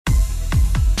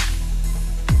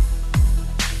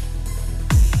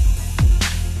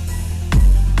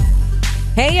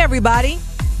Hey, everybody.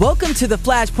 Welcome to the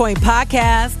Flashpoint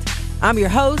podcast. I'm your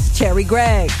host, Cherry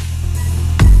Gregg.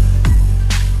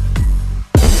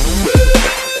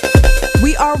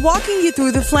 We are walking you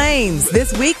through the flames.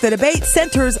 This week, the debate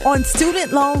centers on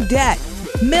student loan debt.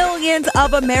 Millions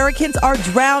of Americans are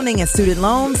drowning in student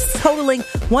loans, totaling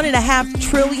 $1.5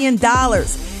 trillion.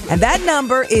 And that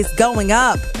number is going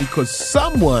up. Because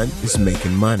someone is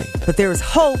making money. But there is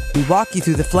hope. We walk you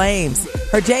through the flames.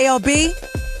 Her JLB?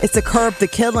 It's to curb the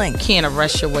killing. You can't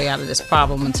arrest your way out of this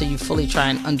problem until you fully try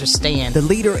and understand. The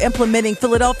leader implementing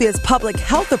Philadelphia's public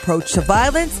health approach to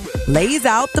violence lays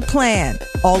out the plan.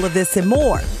 All of this and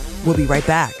more. We'll be right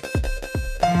back.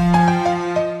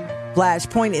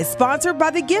 Flashpoint is sponsored by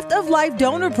the Gift of Life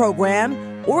Donor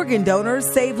Program. Organ donors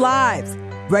save lives.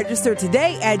 Register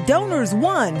today at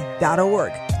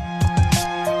donorsone.org.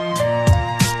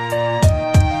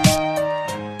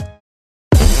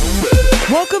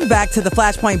 Welcome back to the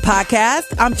Flashpoint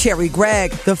podcast. I'm Cherry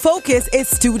Gregg. The focus is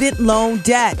student loan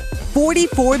debt.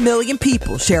 44 million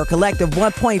people share a collective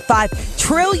 $1.5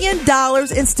 trillion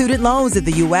in student loans in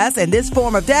the U.S., and this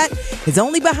form of debt is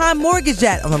only behind mortgage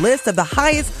debt on the list of the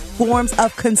highest forms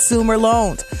of consumer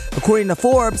loans. According to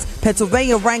Forbes,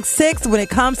 Pennsylvania ranks sixth when it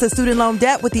comes to student loan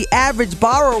debt, with the average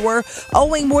borrower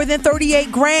owing more than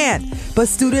 $38,000. But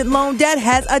student loan debt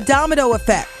has a domino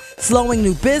effect, slowing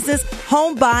new business,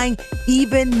 home buying,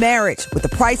 even marriage. With the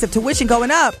price of tuition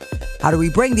going up, how do we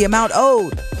bring the amount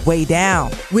owed way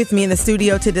down? With me in the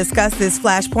studio to discuss this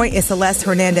Flashpoint is Celeste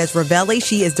Hernandez-Ravelli.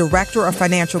 She is Director of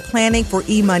Financial Planning for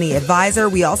eMoney Advisor.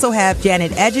 We also have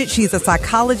Janet Edgett. She's a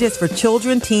psychologist for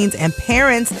children, teens, and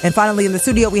parents. And finally in the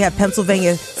studio, we have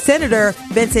Pennsylvania Senator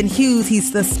Vincent Hughes.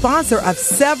 He's the sponsor of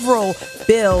several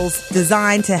bills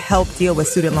designed to help deal with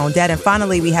student loan debt. And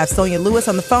finally, we have Sonia Lewis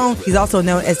on the phone. He's also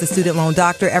known as the student loan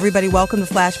doctor. Everybody, welcome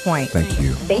to Flashpoint. Thank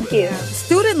you. Thank you.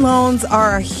 Student loans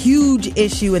are a huge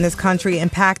issue in this country,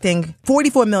 impacting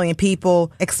 44 million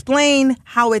people. Explain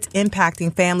how it's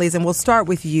impacting families, and we'll start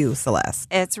with you, Celeste.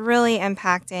 It's really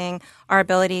impacting our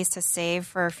abilities to save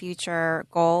for future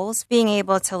goals, being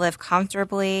able to live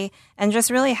comfortably, and just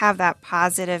really have that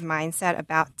positive mindset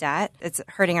about debt. It's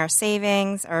hurting our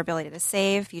savings, our ability to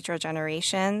save future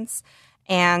generations.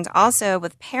 And also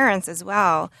with parents as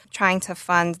well, trying to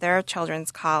fund their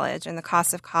children's college and the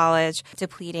cost of college,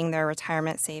 depleting their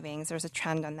retirement savings. There's a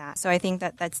trend on that. So I think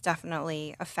that that's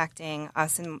definitely affecting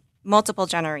us in multiple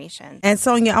generations. And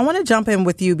Sonia, I want to jump in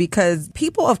with you because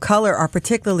people of color are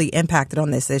particularly impacted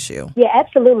on this issue. Yeah,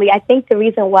 absolutely. I think the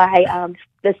reason why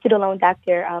the Student Loan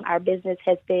Doctor, our business,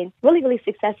 has been really, really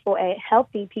successful at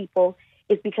helping people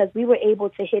is because we were able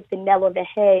to hit the nail on the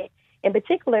head, in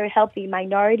particular helping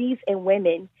minorities and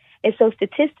women. And so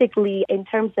statistically, in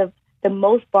terms of the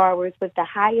most borrowers with the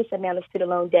highest amount of student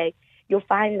loan debt, you'll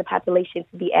find in the population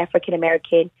to be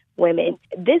African-American women.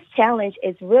 This challenge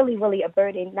is really, really a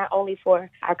burden, not only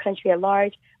for our country at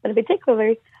large, but in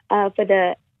particular for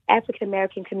the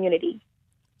African-American community.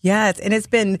 Yes, and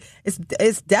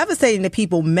it's devastating to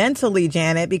people mentally,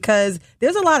 Janet, because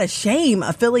there's a lot of shame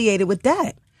affiliated with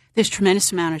debt. There's a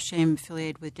tremendous amount of shame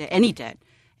affiliated with any debt.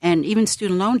 And even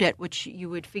student loan debt, which you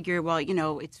would figure, well,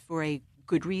 it's for a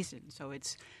good reason. So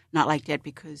it's not like debt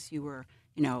because you were,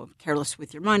 careless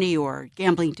with your money or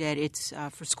gambling debt. It's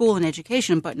for school and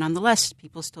education. But nonetheless,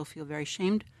 people still feel very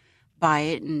shamed by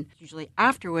it. And usually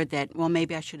afterward that, well,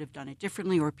 maybe I should have done it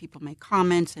differently, or people make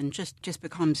comments, and just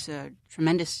becomes a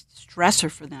tremendous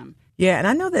stressor for them. Yeah, and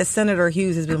I know that Senator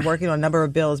Hughes has been working on a number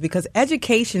of bills because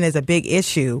education is a big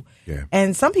issue. Yeah.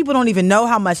 And some people don't even know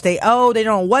how much they owe. They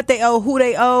don't know what they owe, who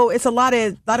they owe. It's a lot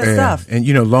of stuff. And,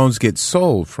 loans get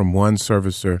sold from one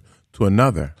servicer to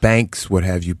another. Banks would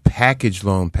have you package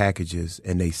loan packages,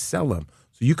 and they sell them.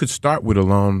 So you could start with a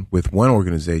loan with one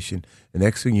organization. The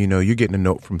next thing you know, you're getting a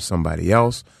note from somebody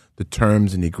else. The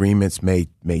terms and the agreements may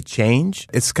change.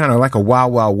 It's kind of like a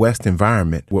wild, wild west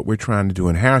environment. What we're trying to do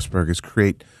in Harrisburg is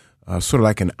create sort of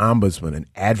like an ombudsman, an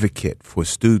advocate for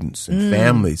students and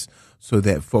families, so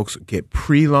that folks get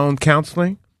pre-loan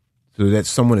counseling, so that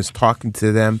someone is talking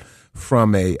to them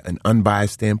from an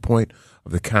unbiased standpoint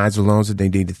of the kinds of loans that they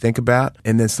need to think about,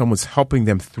 and then someone's helping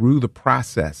them through the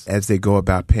process as they go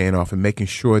about paying off and making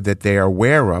sure that they are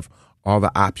aware of all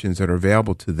the options that are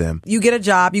available to them. You get a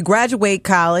job, you graduate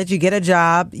college, you get a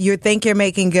job, you think you're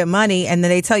making good money, and then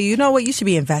they tell you, you know what, you should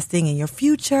be investing in your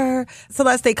future. So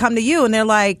let's they come to you and they're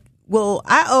like, well,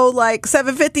 I owe like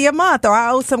 $750 a month, or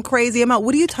I owe some crazy amount.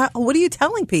 What are you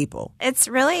telling people? It's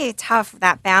really tough,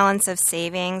 that balance of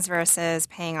savings versus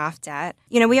paying off debt.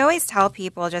 We always tell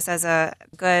people, just as a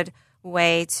good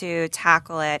way to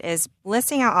tackle it, is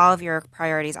listing out all of your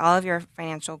priorities, all of your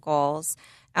financial goals.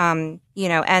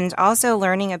 And also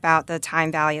learning about the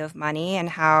time value of money and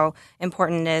how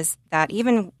important it is that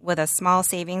even with a small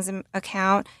savings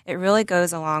account, it really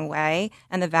goes a long way,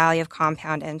 and the value of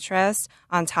compound interest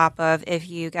on top of if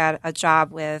you get a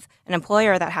job with an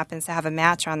employer that happens to have a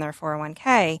match on their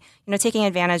 401k, taking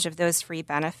advantage of those free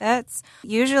benefits.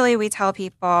 Usually we tell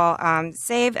people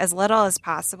save as little as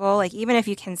possible, like even if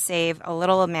you can save a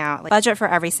little amount, like budget for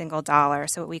every single dollar.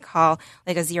 So what we call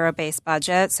like a zero-based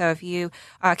budget. So if you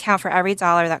account for every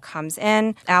dollar that comes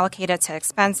in, allocate it to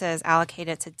expenses, allocate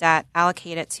it to debt,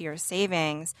 allocate it to your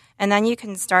savings, and then you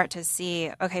can start to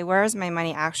see, okay, where is my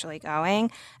money actually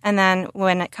going? And then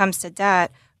when it comes to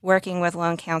debt, working with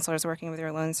loan counselors, working with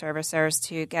your loan servicers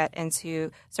to get into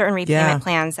certain repayment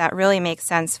plans that really make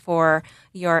sense for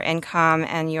your income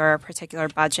and your particular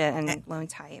budget and loan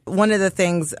type. One of the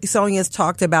things Sonia's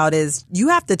talked about is you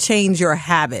have to change your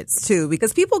habits too,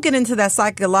 because people get into that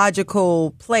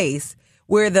psychological place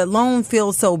where the loan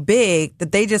feels so big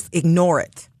that they just ignore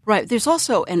it. Right. There's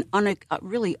also a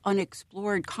really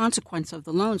unexplored consequence of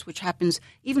the loans, which happens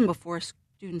even before a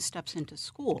student steps into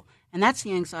school. And that's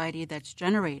the anxiety that's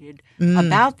generated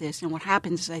about this. And what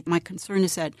happens is my concern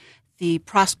is that the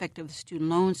prospect of the student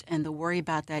loans and the worry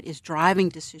about that is driving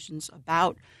decisions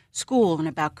about school and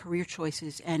about career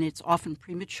choices. And it's often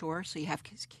premature. So you have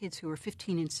kids who are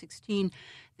 15 and 16.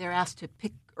 They're asked to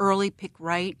pick early, pick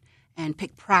right, and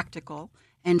pick practical.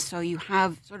 And so you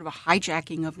have sort of a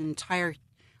hijacking of an entire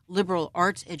liberal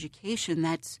arts education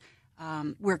that's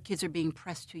where kids are being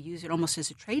pressed to use it almost as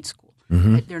a trade school.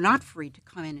 They're not free to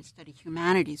come in and study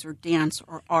humanities or dance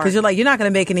or art. Because you're not going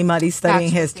to make any money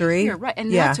studying history. Right,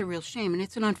 and that's a real shame, and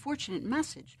it's an unfortunate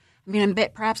message. I mean,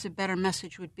 perhaps a better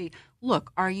message would be,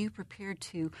 look, are you prepared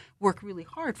to work really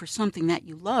hard for something that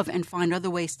you love and find other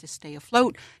ways to stay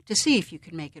afloat to see if you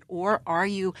can make it? Or are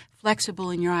you flexible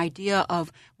in your idea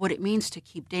of what it means to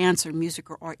keep dance or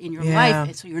music or art in your life?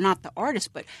 And so you're not the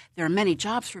artist, but there are many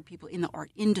jobs for people in the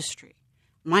art industry.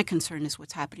 My concern is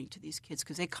what's happening to these kids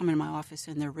because they come in my office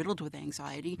and they're riddled with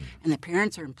anxiety, and the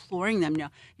parents are imploring them, no,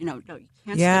 you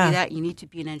can't study that. You need to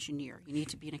be an engineer. You need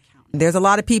to be an accountant. There's a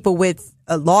lot of people with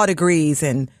law degrees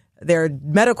and they're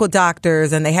medical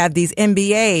doctors and they have these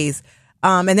MBAs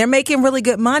and they're making really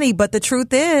good money. But the truth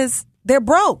is they're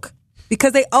broke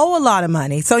because they owe a lot of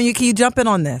money. So can you jump in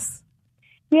on this?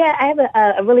 Yeah, I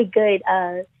have a really good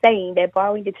saying that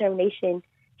borrowing determination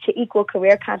should equal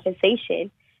career compensation.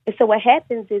 And so what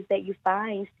happens is that you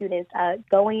find students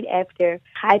going after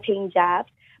high-paying jobs,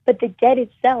 but the debt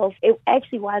itself, it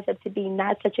actually winds up to be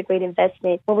not such a great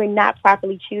investment when we're not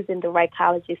properly choosing the right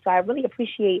colleges. So I really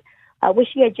appreciate what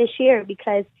she had just shared,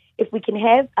 because if we can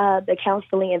have the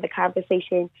counseling and the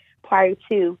conversation prior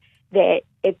to that,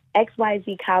 if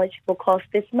XYZ college will cost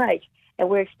this much and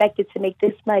we're expected to make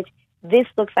this much, this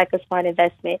looks like a smart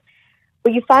investment.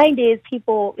 What you find is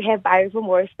people have buyer's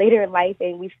remorse later in life,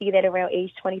 and we see that around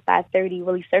age 25, 30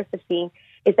 really surfacing,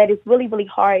 is that it's really, really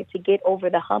hard to get over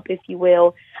the hump, if you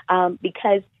will,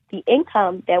 because the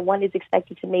income that one is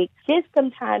expected to make just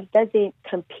sometimes doesn't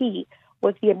compete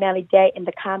with the amount of debt and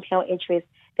the compound interest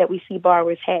that we see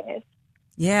borrowers have.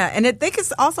 Yeah, and I think it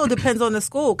also depends on the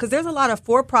school, because there's a lot of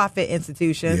for-profit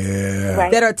institutions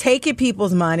that are taking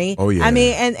people's money. Oh, yeah. I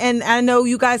mean, and I know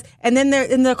you guys, and then they're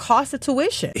in the cost of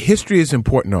tuition. History is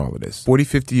important in all of this. 40,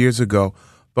 50 years ago,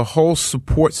 the whole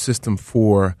support system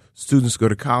for students to go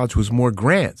to college was more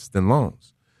grants than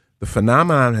loans. The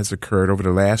phenomenon has occurred over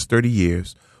the last 30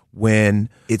 years when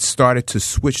it started to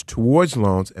switch towards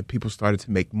loans and people started to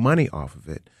make money off of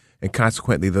it. And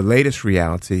consequently, the latest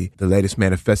reality, the latest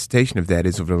manifestation of that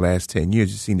is over the last 10 years,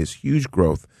 you've seen this huge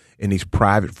growth in these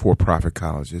private for-profit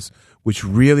colleges, which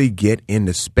really get in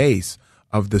the space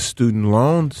of the student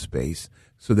loan space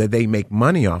so that they make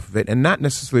money off of it and not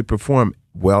necessarily perform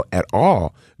well at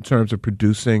all in terms of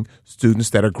producing students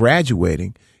that are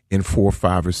graduating in 4,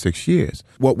 5, or 6 years.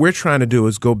 What we're trying to do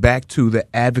is go back to the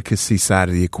advocacy side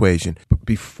of the equation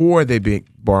before they make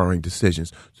borrowing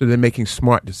decisions, so they're making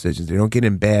smart decisions. They don't get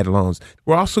in bad loans.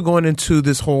 We're also going into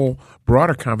this whole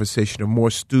broader conversation of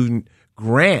more student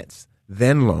grants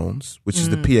than loans, which is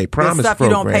the PA Promise the stuff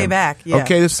program. You don't pay back. Yeah.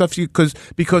 Okay, the stuff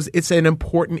because it's an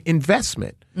important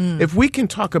investment. If we can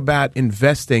talk about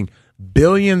investing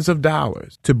billions of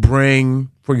dollars to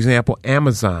bring, for example,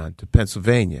 Amazon to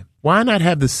Pennsylvania, why not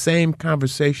have the same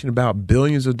conversation about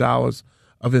billions of dollars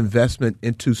of investment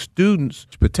into students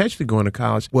potentially going to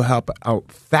college will help out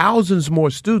thousands more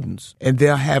students, and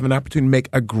they'll have an opportunity to make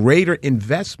a greater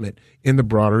investment in the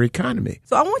broader economy.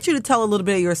 So I want you to tell a little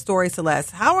bit of your story,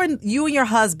 Celeste. How are you and your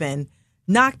husband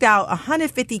knocked out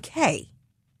 $150K?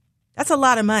 That's a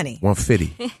lot of money.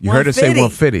 150. You heard her say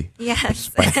 150.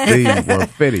 Yes.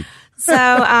 150. So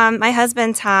my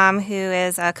husband, Tom, who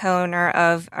is a co-owner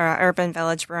of Urban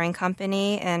Village Brewing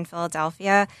Company in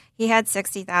Philadelphia, he had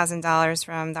 $60,000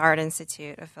 from the Art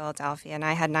Institute of Philadelphia, and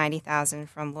I had $90,000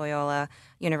 from Loyola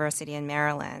University in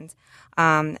Maryland.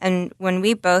 And when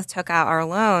we both took out our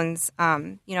loans,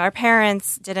 our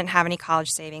parents didn't have any college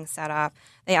savings set up.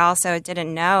 They also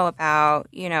didn't know about,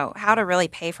 how to really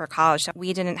pay for college. So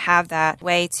we didn't have that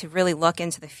way to really look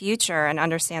into the future and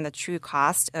understand the true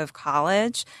cost of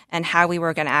college and how we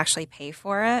were going to actually pay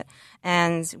for it.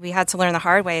 And we had to learn the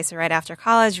hard way. So right after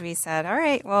college, we said, all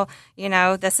right, well,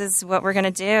 this is what we're going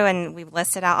to do. And we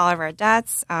listed out all of our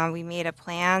debts. We made a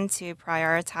plan to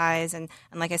prioritize and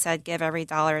like I said, give every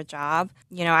dollar a job.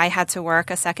 I had to work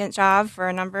a second job for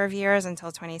a number of years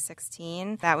until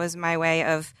 2016. That was my way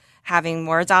of having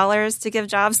more dollars to give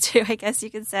jobs to, I guess you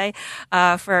could say,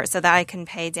 so that I can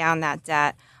pay down that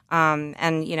debt.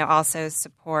 And also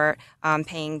support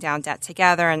paying down debt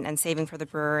together and saving for the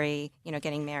brewery,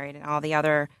 getting married and all the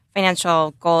other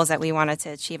financial goals that we wanted to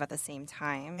achieve at the same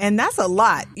time. And that's a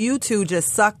lot. You two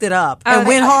just sucked it up and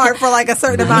went hard for like a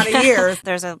certain amount of years.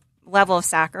 There's a level of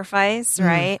sacrifice,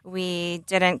 right? We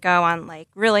didn't go on like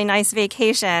really nice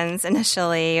vacations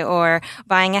initially or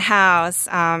buying a house,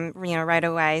 right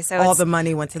away. So all the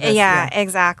money went to this. Yeah,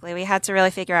 exactly. We had to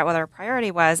really figure out what our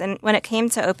priority was. And when it came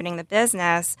to opening the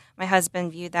business, my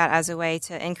husband viewed that as a way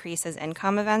to increase his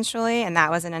income eventually. And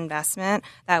that was an investment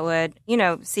that would,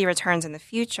 see returns in the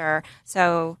future.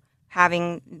 So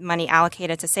having money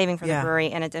allocated to saving for the brewery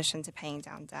in addition to paying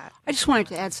down debt. I just wanted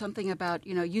to add something about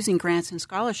using grants and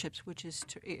scholarships, which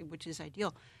is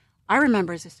ideal. I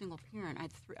remember as a single parent,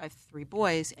 I have three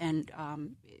boys, and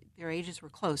their ages were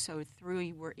close, so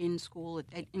three were in school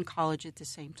in college at the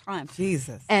same time.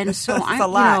 Jesus, and so that's a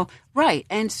lot. Right,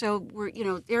 and so we're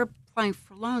they're applying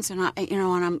for loans, and and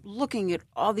I'm looking at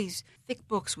all these thick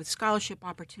books with scholarship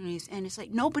opportunities, and it's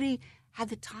like nobody had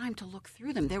the time to look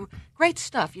through them. They were great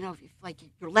stuff, if like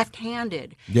you're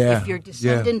left-handed, if you're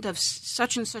descendant of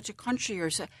such and such a country,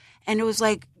 and it was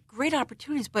like great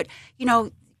opportunities. But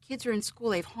kids are in school,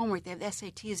 they have homework, they have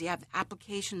SATs, they have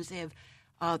applications, they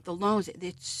have the loans.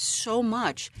 It's so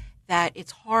much that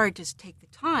it's hard to take the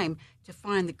time to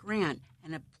find the grant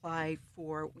and apply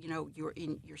for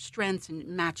your strengths and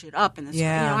match it up. And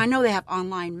I know they have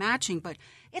online matching, but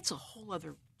it's a whole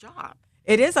other job.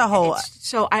 It is a whole.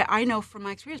 So I know from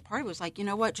my experience, part of it was like, we're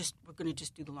going to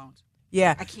just do the loans.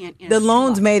 Yeah, I can't. The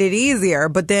loans made it easier,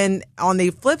 but then on the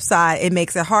flip side, it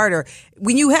makes it harder.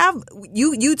 When you have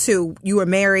you two, you were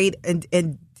married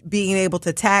and being able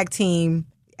to tag team,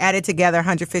 added together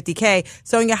 $150K.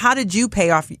 Sonia, how did you pay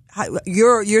off?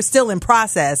 You're still in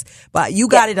process, but you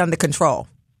got it under control.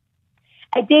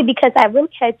 I did because I really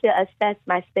had to assess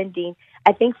my spending.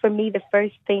 I think for me, the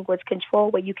first thing was control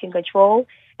what you can control.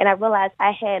 And I realized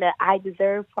I had a I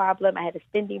deserve problem. I had a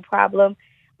spending problem,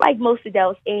 like most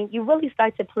adults. And you really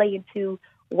start to play into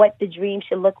what the dream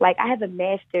should look like. I have a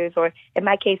master's, or in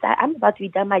my case, I'm about to be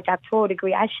done my doctoral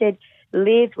degree. I should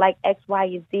live like X, Y,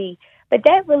 and Z. But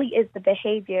that really is the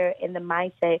behavior and the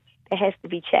mindset that has to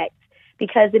be checked.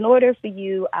 Because in order for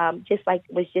you, just like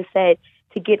was just said,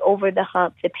 to get over the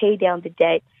hump, to pay down the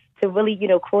debt, to really,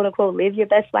 quote unquote, live your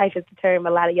best life is the term a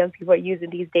lot of young people are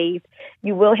using these days,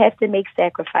 you will have to make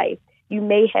sacrifice. You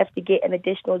may have to get an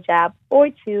additional job or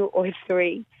two or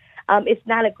three. It's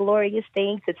not a glorious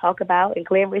thing to talk about and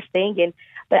glamorous thing,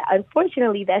 but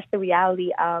unfortunately, that's the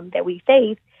reality that we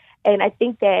face. And I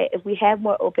think that if we have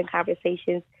more open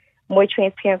conversations, more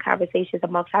transparent conversations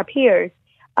amongst our peers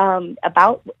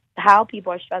about how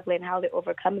people are struggling, how they're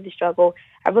overcoming the struggle,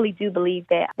 I really do believe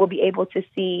that we'll be able to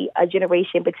see a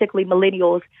generation, particularly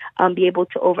millennials, be able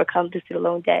to overcome the student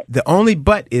loan debt. The only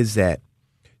but is that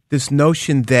this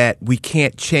notion that we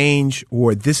can't change,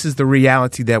 or this is the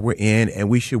reality that we're in and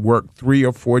we should work 3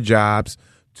 or 4 jobs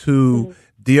to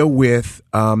deal with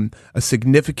a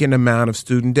significant amount of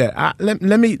student debt.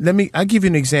 I'll give you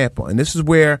an example. And this is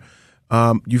where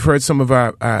you've heard some of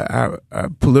our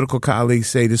political colleagues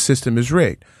say the system is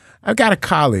rigged. I've got a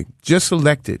colleague just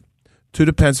elected to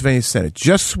the Pennsylvania Senate,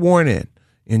 just sworn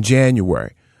in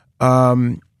January,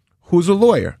 who's a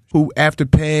lawyer who, after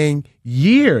paying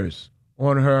years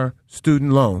on her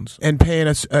student loans and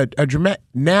paying a dramatic,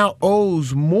 now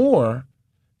owes more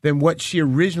than what she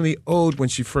originally owed when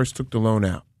she first took the loan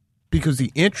out, because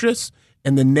the interest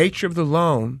and the nature of the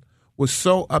loan was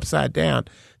so upside down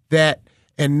that,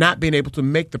 and not being able to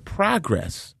make the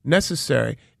progress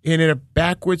necessary in a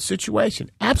backward situation.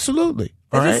 Absolutely.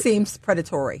 It just seems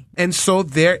predatory. And so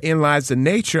therein lies the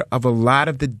nature of a lot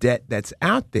of the debt that's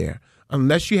out there.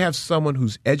 Unless you have someone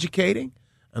who's educating,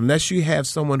 unless you have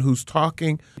someone who's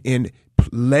talking in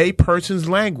layperson's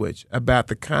language about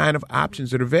the kind of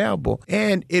options that are available.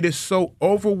 And it is so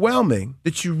overwhelming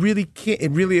that you really can't,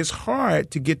 it really is hard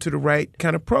to get to the right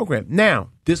kind of program. Now,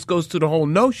 this goes to the whole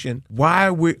notion, why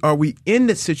are we in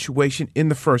this situation in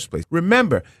the first place?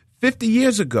 Remember, 50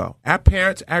 years ago, our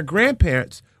parents, our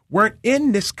grandparents weren't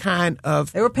in this kind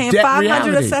of They were paying debt $500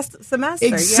 reality. a semester.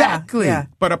 Exactly. Yeah.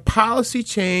 But a policy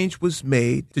change was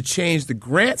made to change the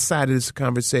grant side of this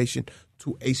conversation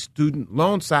to a student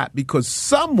loan side because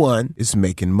someone is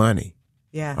making money.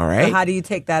 Yeah. All right. So how do you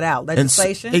take that out?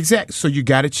 Legislation? Exactly. So you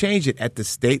got to change it at the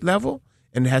state level,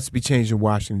 and it has to be changed in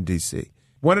Washington, D.C.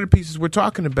 One of the pieces we're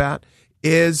talking about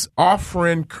is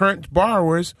offering current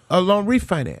borrowers a loan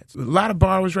refinance. A lot of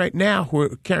borrowers right now who are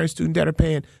carrying student debt are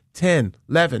paying 10,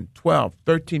 11, 12,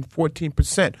 13,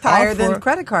 14%. Higher than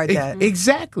credit card debt.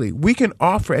 Exactly. We can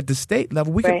offer at the state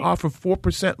level, we can Right. offer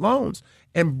 4% loans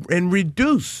and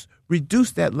reduce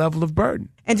that level of burden.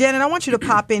 And Janet, I want you to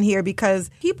pop in here because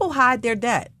people hide their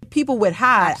debt. People would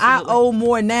hide. Absolutely. I owe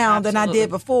more now than I Absolutely. did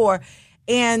before.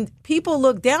 And people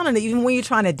look down on it, even when you're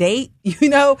trying to date, you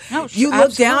know, No, you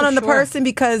look down absolutely, on the sure. person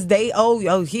because they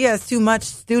he has too much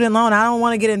student loan. I don't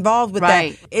want to get involved with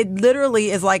Right. that. It literally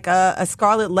is like a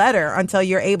scarlet letter until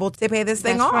you're able to pay this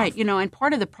thing That's off. right. And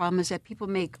part of the problem is that people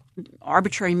make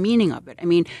arbitrary meaning of it. I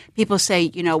mean, people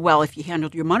say, well, if you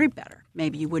handled your money better,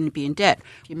 maybe you wouldn't be in debt.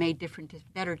 If you made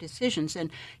better decisions.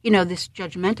 And, this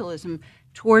judgmentalism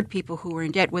toward people who were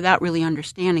in debt without really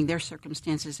understanding their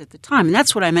circumstances at the time. And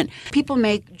that's what I meant. People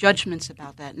make judgments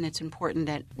about that, and it's important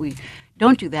that we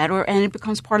don't do that, and it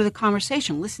becomes part of the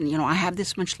conversation. Listen, I have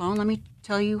this much loan. Let me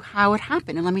tell you how it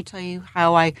happened, and let me tell you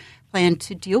how I plan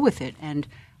to deal with it. And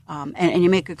you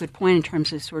make a good point in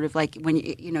terms of sort of like when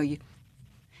you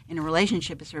in a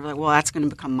relationship, it's sort of like, well, that's going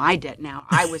to become my debt now.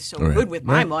 I was so Right. good with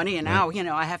my money, and now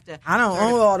I have to. I don't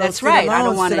owe all those That's student right. loans. I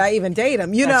don't want Should I even date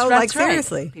them? That's right.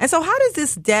 Seriously. And so how does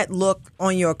this debt look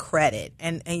on your credit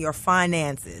and your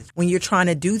finances when you're trying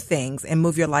to do things and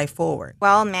move your life forward?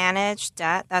 Well-managed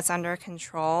debt that's under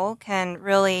control can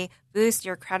really boost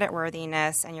your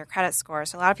creditworthiness and your credit score.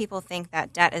 So a lot of people think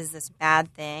that debt is this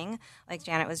bad thing, like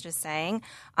Janet was just saying.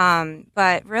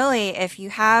 But really, if you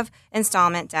have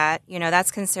installment debt,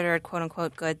 that's considered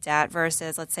quote-unquote good debt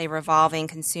versus, let's say, revolving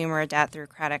consumer debt through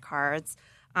credit cards.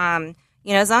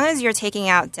 As long as you're taking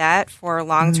out debt for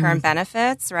long-term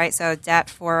benefits, right? So debt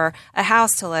for a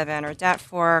house to live in or debt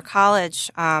for college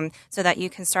so that you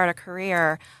can start a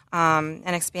career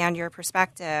and expand your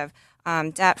perspective.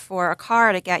 Debt for a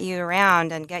car to get you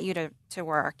around and get you to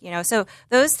work. So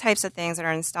those types of things that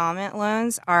are installment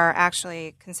loans are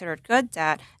actually considered good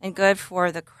debt and good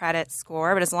for the credit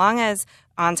score. But as long as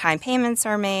on-time payments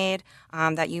are made,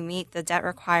 that you meet the debt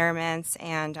requirements,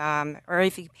 and or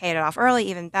if you paid it off early,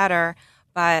 even better.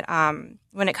 But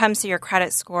when it comes to your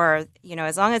credit score,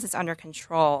 as long as it's under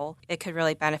control, it could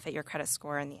really benefit your credit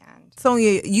score in the end.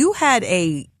 Sonia, you had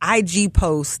a IG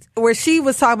post where she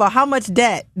was talking about how much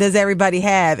debt does everybody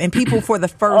have, and people for the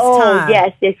first time.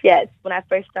 Yes. When I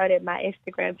first started my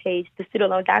Instagram page, The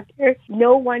Student Loan Doctor,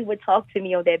 no one would talk to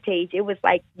me on that page. It was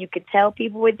like you could tell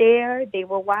people were there, they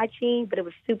were watching, but it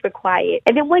was super quiet.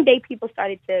 And then one day people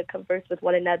started to converse with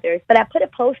one another. But I put a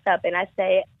post up and I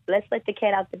said, let's let the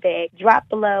cat out the bag. Drop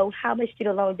below how much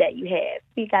student loan debt you have.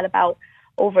 We got about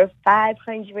over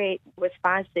 500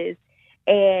 responses,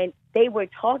 and they were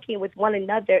talking with one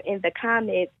another in the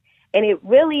comments. And it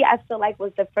really, I feel like,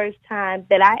 was the first time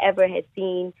that I ever had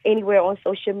seen anywhere on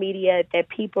social media that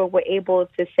people were able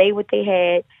to say what they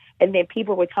had, and then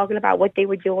people were talking about what they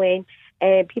were doing,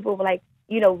 and people were like,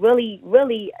 really,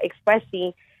 really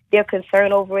expressing their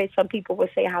concern over it. Some people were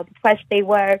saying how depressed they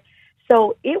were.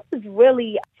 So it was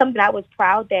really something I was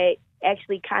proud that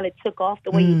actually kind of took off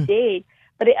the way it did,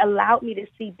 but it allowed me to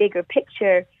see bigger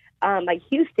picture. Like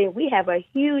Houston, we have a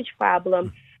huge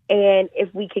problem, and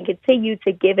if we can continue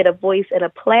to give it a voice and a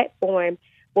platform,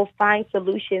 we'll find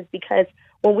solutions. Because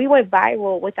when we went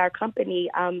viral with our company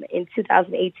in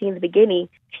 2018, the beginning,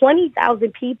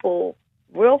 20,000 people,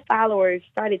 real followers,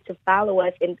 started to follow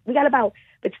us, and we got about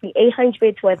between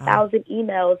 800 to 1,000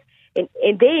 emails, and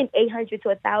then 800 to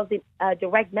 1,000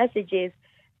 direct messages,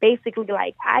 basically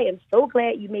like, I am so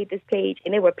glad you made this page.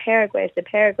 And there were paragraphs and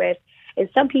paragraphs. And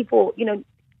some people,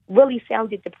 really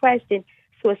sounded depressed and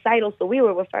suicidal. So we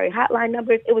were referring hotline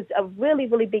numbers. It was a really,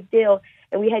 really big deal.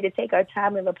 And we had to take our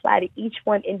time and reply to each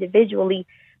one individually,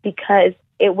 because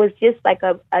it was just like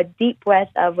a deep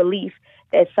breath of relief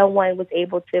that someone was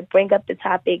able to bring up the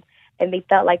topic and they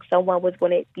felt like someone was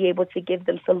going to be able to give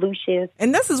them solutions.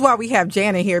 And this is why we have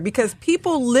Janet here, because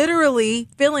people literally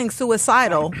feeling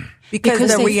suicidal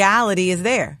because the reality is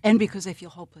there. And because they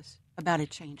feel hopeless about it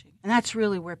changing. And that's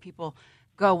really where people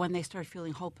go when they start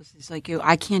feeling hopeless. It's like,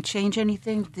 I can't change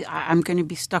anything. I'm going to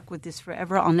be stuck with this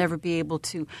forever. I'll never be able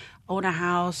to own a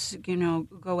house, go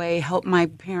away, help my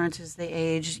parents as they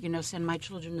age, send my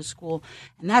children to school.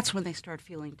 And that's when they start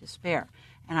feeling despair.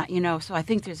 And, so I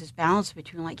think there's this balance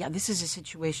between this is a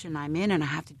situation I'm in and I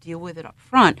have to deal with it up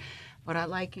front. But I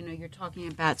like, you're talking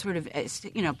about sort of,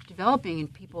 developing in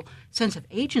people sense of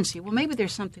agency. Well, maybe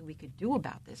there's something we could do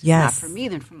about this. Yes. If not for me,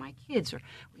 then for my kids or,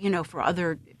 for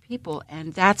other people.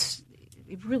 And that's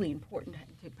really important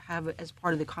to have as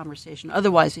part of the conversation.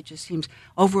 Otherwise, it just seems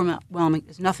overwhelming.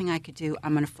 There's nothing I could do.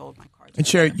 I'm going to fold my cards. And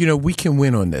Sherry, we can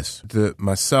win on this.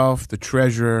 Myself, the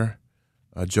treasurer,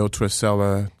 Joe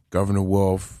Torcella, Governor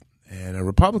Wolf, and a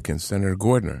Republican, Senator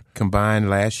Gordner, combined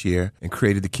last year and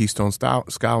created the Keystone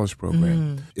Scholars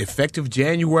Program. Effective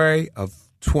January of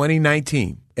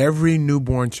 2019, every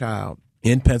newborn child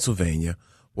in Pennsylvania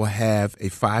will have a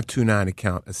 529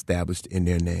 account established in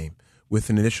their name with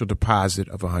an initial deposit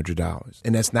of $100.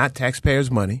 And that's not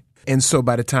taxpayers' money. And so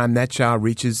by the time that child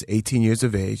reaches 18 years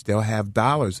of age, they'll have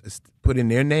dollars put in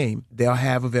their name they'll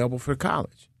have available for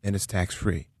college, and it's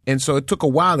tax-free. And so it took a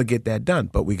while to get that done,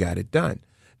 but we got it done.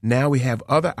 Now we have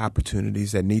other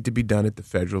opportunities that need to be done at the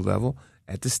federal level,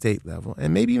 at the state level,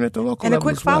 and maybe even at the local level. And a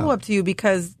quick as well. follow-up to you,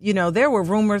 because, there were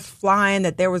rumors flying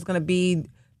that there was going to be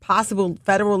possible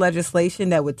federal legislation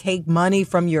that would take money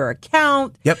from your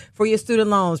account for your student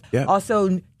loans. Yep.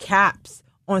 Also, caps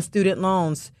on student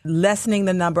loans, lessening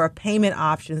the number of payment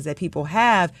options that people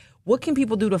have. What can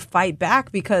people do to fight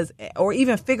back or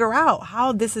even figure out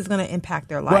how this is going to impact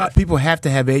their life? Well, people have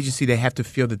to have agency. They have to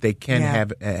feel that they can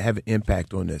have an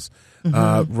impact on this.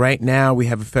 Right now, we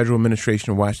have a federal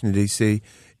administration in Washington, D.C.,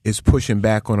 is pushing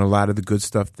back on a lot of the good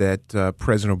stuff that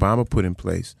President Obama put in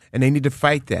place. And they need to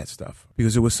fight that stuff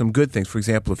because there was some good things. For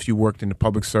example, if you worked in the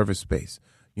public service space,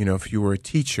 if you were a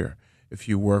teacher, if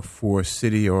you worked for a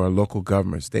city or a local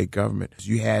government, state government,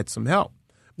 you had some help.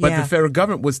 But the federal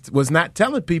government was not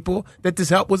telling people that this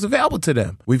help was available to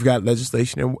them. We've got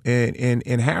legislation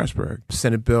in Harrisburg.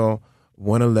 Senate Bill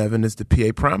 111 is the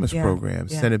PA Promise Program.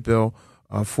 Yeah. Senate Bill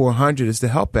 400 is the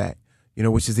HELP Act,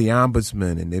 which is the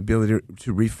ombudsman and the ability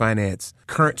to refinance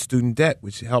current student debt,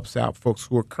 which helps out folks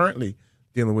who are currently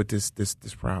dealing with this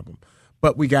problem.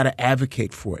 But we got to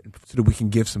advocate for it so that we can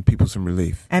give some people some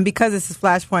relief. And because this is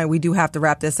Flashpoint, we do have to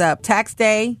wrap this up. Tax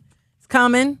day is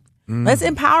coming. Let's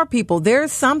empower people.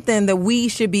 There's something that we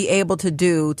should be able to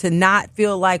do to not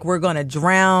feel like we're going to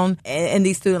drown in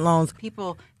these student loans.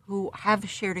 People who have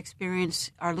shared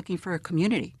experience are looking for a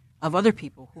community of other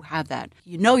people who have that.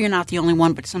 You're not the only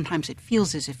one, but sometimes it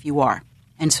feels as if you are.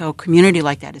 And so a community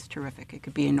like that is terrific. It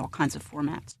could be in all kinds of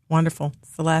formats. Wonderful.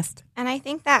 Celeste? And I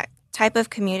think that type of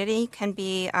community can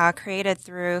be created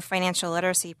through financial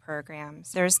literacy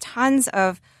programs. There's tons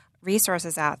of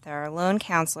resources out there, loan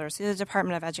counselors through the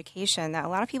Department of Education, that a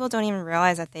lot of people don't even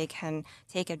realize that they can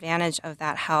take advantage of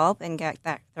that help and get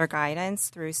their guidance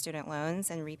through student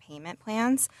loans and repayment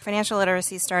plans. Financial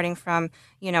literacy starting from,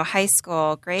 high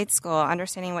school, grade school,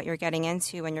 understanding what you're getting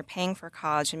into when you're paying for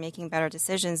college and making better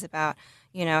decisions about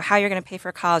how you're going to pay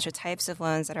for college, the types of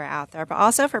loans that are out there, but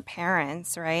also for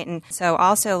parents, right? And so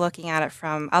also looking at it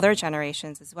from other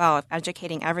generations as well,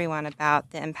 educating everyone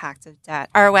about the impact of debt.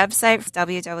 Our website is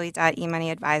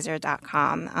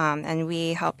www.emoneyadvisor.com, and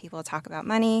we help people talk about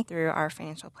money through our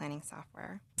financial planning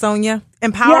software. Sonia,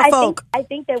 empower folk. I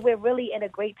think that we're really in a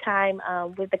great time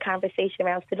with the conversation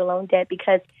around student loan debt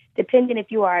because depending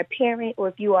if you are a parent or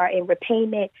if you are in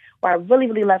repayment, or I really,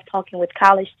 really love talking with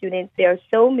college students, there are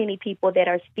so many people that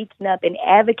are speaking up and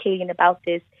advocating about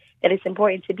this that it's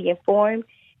important to be informed.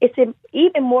 It's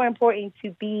even more important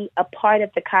to be a part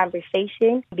of the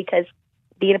conversation because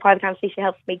being a part of the conversation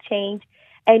helps make change.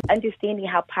 And understanding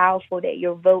how powerful that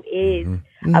your vote is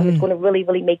is going to really,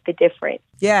 really make the difference.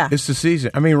 Yeah. It's the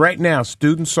season. I mean, right now,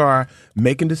 students are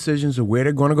making decisions of where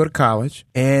they're going to go to college,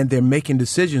 and they're making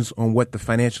decisions on what the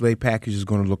financial aid package is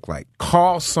going to look like.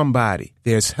 Call somebody.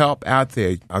 There's help out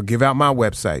there. I'll give out my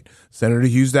website,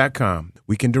 senatorhughes.com.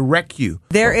 We can direct you.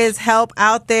 There is help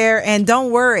out there, and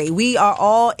don't worry, we are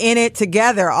all in it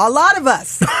together. A lot of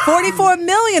us, 44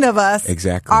 million of us,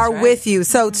 are with you.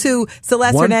 So to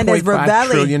Celeste Hernandez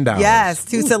Ravelli, yes,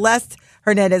 to Celeste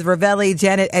Hernandez Ravelli,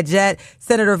 Janet Edgett,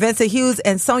 Senator Vincent Hughes,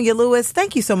 and Sonia Lewis,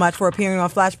 thank you so much for appearing on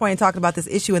Flashpoint and talking about this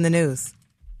issue in the news.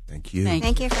 Thank you.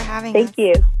 Thank you for having us. Thank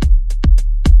you.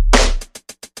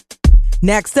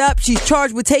 Next up, she's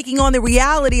charged with taking on the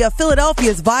reality of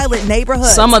Philadelphia's violent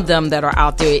neighborhoods. Some of them that are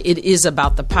out there, it is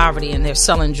about the poverty, and they're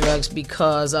selling drugs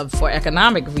for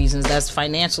economic reasons. That's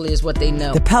financially is what they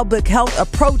know. The public health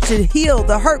approach to heal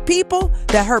the hurt people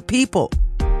that hurt people.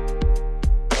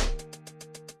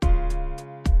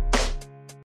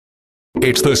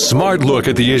 It's the smart look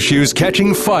at the issues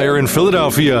catching fire in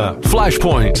Philadelphia.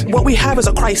 Flashpoint. What we have is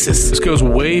a crisis. This goes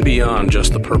way beyond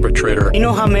just the perpetrator. You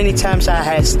know how many times I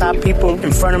had stopped people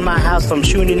in front of my house from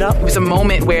shooting up? It was a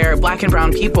moment where black and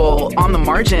brown people on the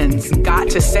margins got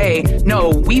to say, no,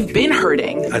 we've been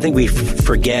hurting. I think we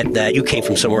forget that you came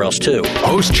from somewhere else, too.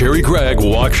 Host Cherry Gregg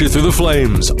walks you through the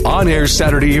flames. On air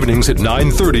Saturday evenings at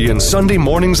 9:30 and Sunday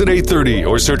mornings at 8:30.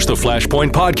 Or search the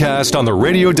Flashpoint podcast on the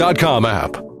radio.com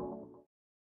app.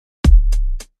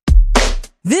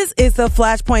 This is the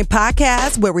Flashpoint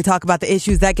Podcast, where we talk about the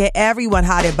issues that get everyone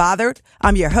hot and bothered.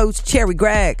 I'm your host, Cherry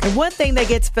Gregg. And one thing that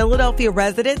gets Philadelphia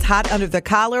residents hot under the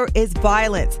collar is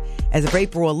violence. As of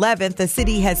April 11th, the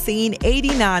city has seen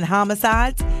 89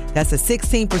 homicides. That's a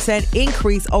 16%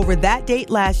 increase over that date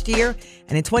last year.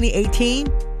 And in 2018,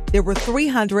 there were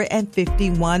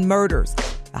 351 murders,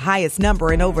 the highest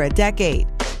number in over a decade.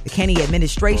 The Kenney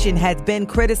administration has been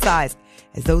criticized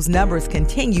as those numbers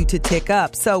continue to tick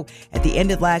up. So at the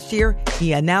end of last year,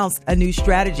 he announced a new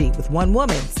strategy with one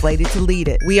woman slated to lead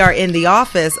it. We are in the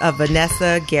office of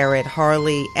Vanessa Garrett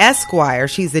Harley, Esquire.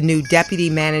 She's the new Deputy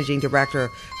Managing Director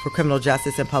for Criminal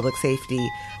Justice and Public Safety.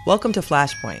 Welcome to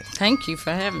Flashpoint. Thank you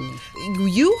for having me.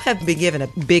 You have been given a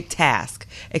big task.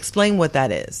 Explain what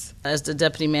that is. As the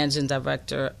Deputy Managing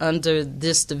Director, under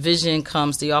this division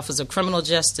comes the Office of Criminal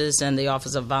Justice and the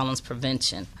Office of Violence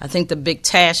Prevention. I think the big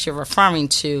task you're referring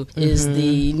to is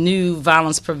the new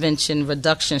violence prevention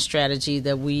reduction strategy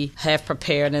that we have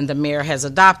prepared and the mayor has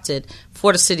adopted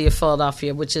for the city of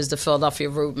Philadelphia, which is the Philadelphia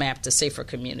Roadmap to Safer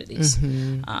Communities.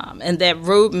 And that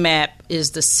roadmap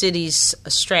is the city's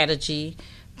strategy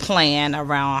plan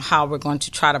around how we're going to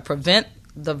try to prevent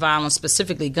the violence,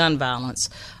 specifically gun violence,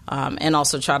 and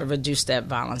also try to reduce that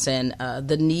violence. And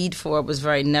the need for it was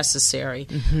very necessary.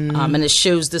 And it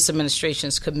shows this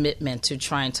administration's commitment to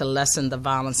trying to lessen the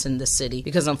violence in the city,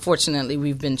 because unfortunately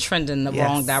we've been trending in the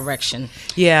wrong direction.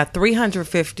 Yeah,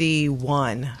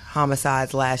 351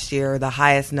 homicides last year, the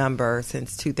highest number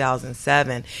since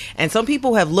 2007. And some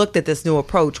people have looked at this new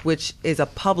approach, which is a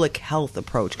public health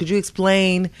approach. Could you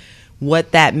explain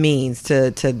what that means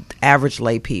to average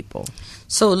lay people?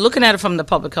 So looking at it from the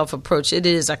public health approach, it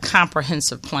is a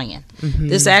comprehensive plan.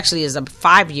 This actually is a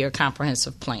 5-year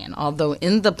comprehensive plan, although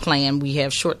in the plan we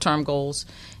have short-term goals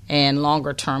and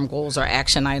longer-term goals, or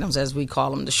action items as we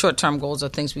call them. The short-term goals are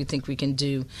things we think we can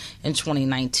do in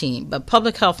 2019. But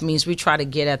public health means we try to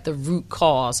get at the root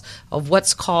cause of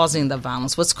what's causing the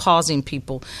violence, what's causing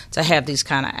people to have these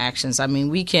kind of actions. I mean,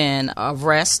 we can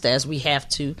arrest as we have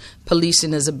to.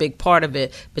 Policing is a big part of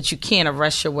it, but you can't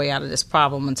arrest your way out of this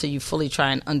problem until you fully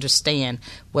try and understand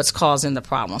what's causing the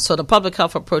problem. So the public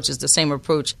health approach is the same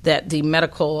approach that the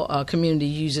medical community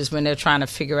uses when they're trying to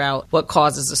figure out what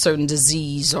causes a certain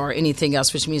disease or anything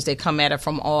else, which means they come at it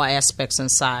from all aspects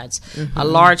and sides. A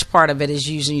large part of it is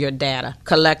using your data,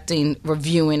 collecting,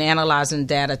 reviewing, analyzing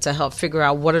data to help figure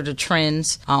out what are the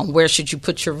trends, where should you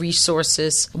put your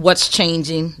resources, what's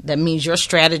changing. That means your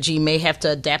strategy may have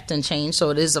to adapt and change,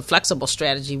 so it is a flexible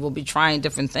strategy. We'll be trying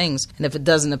different things, and if it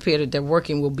doesn't appear that they're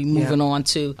working, we'll be moving on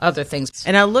to other things.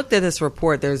 And I looked at this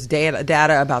report. There's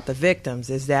data about the victims.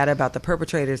 There's data about the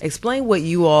perpetrators. Explain what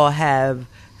you all have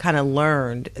kind of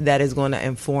learned that is going to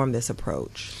inform this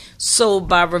approach. So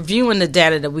by reviewing the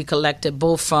data that we collected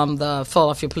both from the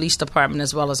Philadelphia Police Department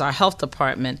as well as our health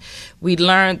department, we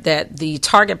learned that the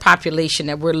target population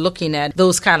that we're looking at,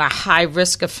 those kind of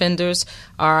high-risk offenders,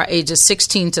 are ages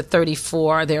 16 to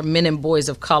 34. They're men and boys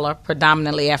of color,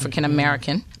 predominantly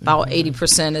African-American. About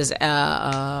 80% is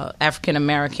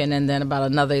African-American, and then about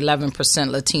another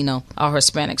 11% Latino or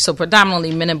Hispanic. So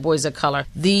predominantly men and boys of color.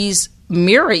 These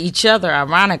mirror each other,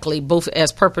 ironically, both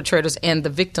as perpetrators and the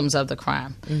victims of the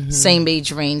crime. Same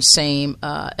age range, same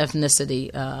ethnicity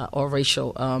or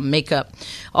racial makeup.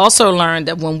 Also learned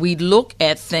that when we look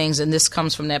at things, and this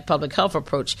comes from that public health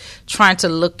approach, trying to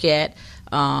look at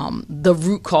the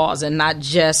root cause and not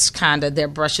just kind of their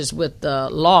brushes with the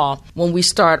law. When we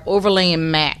start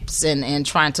overlaying maps and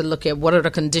trying to look at what are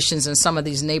the conditions in some of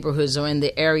these neighborhoods or in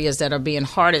the areas that are being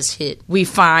hardest hit, we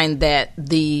find that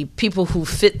the people who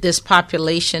fit this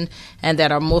population and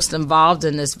that are most involved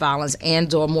in this violence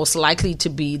and or most likely to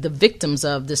be the victims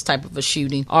of this type of a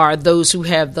shooting are those who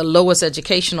have the lowest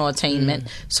educational attainment.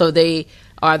 So they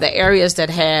are the areas that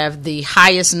have the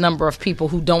highest number of people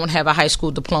who don't have a high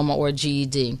school diploma or a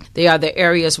GED. They are the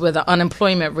areas where the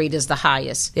unemployment rate is the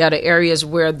highest. They are the areas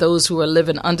where those who are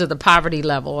living under the poverty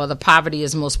level or the poverty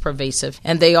is most pervasive.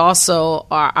 And they also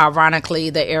are, ironically,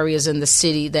 the areas in the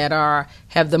city that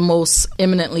have the most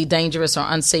imminently dangerous or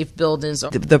unsafe buildings.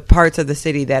 The parts of the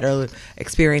city that are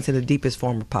experiencing the deepest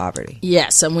form of poverty.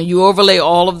 Yes, and when you overlay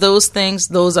all of those things,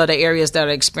 those are the areas that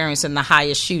are experiencing the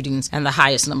highest shootings and the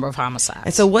highest number of homicides.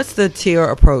 And so what's the tier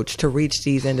approach to reach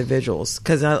these individuals?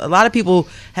 Because a lot of people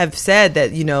have said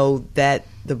that, that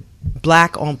the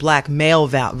black-on-black male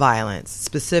violence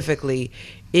specifically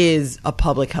is a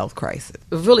public health crisis.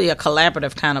 Really a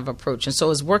collaborative kind of approach. And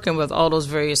so it's working with all those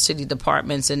various city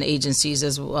departments and agencies,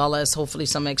 as well as hopefully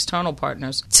some external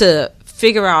partners, to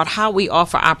figure out how we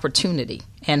offer opportunity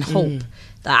and hope.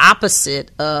 The opposite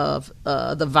of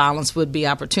the violence would be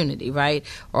opportunity, right,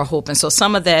 or hope. And so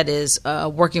some of that is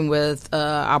working with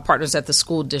our partners at the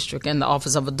school district and the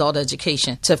Office of Adult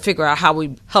Education to figure out how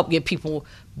we help get people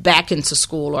back into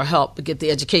school or help get the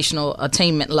educational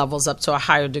attainment levels up to a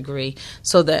higher degree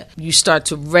so that you start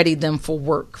to ready them for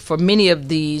work. For many of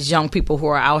these young people who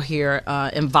are out here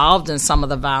involved in some of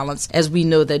the violence, as we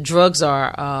know that drugs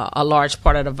are a large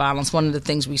part of the violence, one of the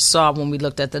things we saw when we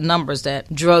looked at the numbers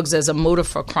that drugs as a motive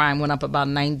for crime went up about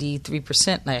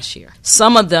 93% last year.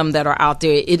 Some of them that are out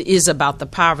there, it is about the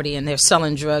poverty, and they're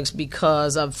selling drugs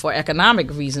for economic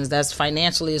reasons. That's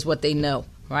financially is what they know.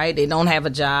 Right? They don't have a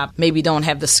job, maybe don't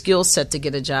have the skill set to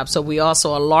get a job. So we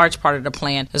also, a large part of the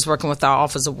plan is working with our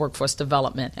Office of Workforce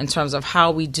Development in terms of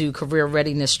how we do career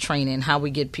readiness training, how we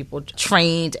get people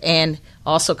trained and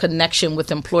also connection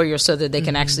with employers so that they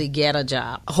can actually get a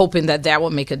job, hoping that will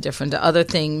make a difference. The other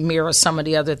thing mirrors some of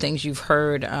the other things you've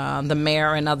heard the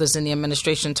mayor and others in the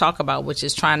administration talk about, which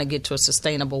is trying to get to a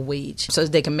sustainable wage so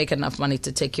that they can make enough money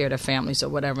to take care of their families or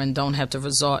whatever and don't have to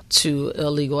resort to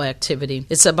illegal activity.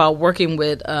 It's about working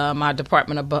with my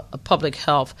Department of Public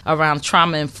Health around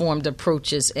trauma-informed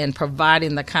approaches and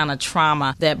providing the kind of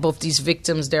trauma that both these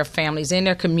victims, their families, and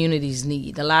their communities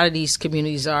need. A lot of these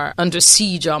communities are under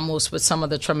siege almost with some of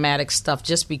the traumatic stuff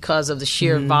just because of the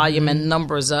sheer volume and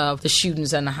numbers of the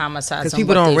shootings and the homicides. Because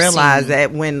people don't realize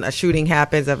that when a shooting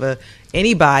happens of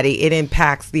anybody, it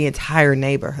impacts the entire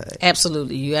neighborhood.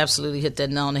 Absolutely. You absolutely hit that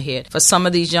nail on the head. For some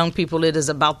of these young people, it is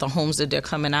about the homes that they're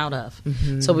coming out of.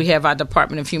 So we have our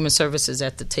Department of Human Services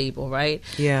at the table, right?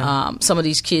 Yeah. Some of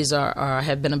these kids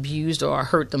have been abused or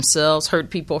hurt themselves. Hurt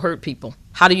people.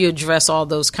 How do you address all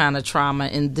those kind of trauma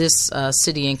in this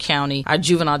city and county? Our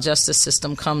juvenile justice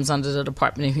system comes under the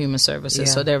Department of Human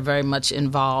Services, so they're very much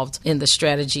involved in the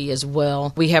strategy as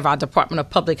well. We have our Department of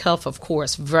Public Health, of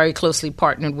course, very closely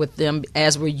partnered with them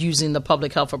as we're using the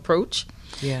public health approach.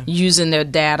 Using their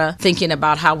data, thinking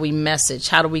about how we message.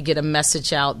 How do we get a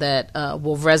message out that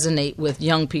will resonate with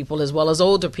young people as well as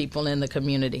older people in the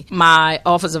community? My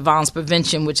Office of Violence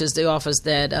Prevention, which is the office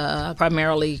that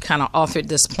primarily kind of authored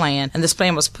this plan, and this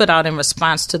plan was put out in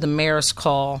response to the mayor's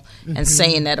call and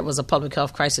saying that it was a public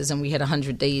health crisis and we had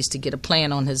 100 days to get a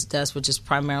plan on his desk, which is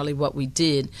primarily what we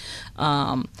did.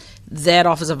 That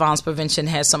Office of Violence Prevention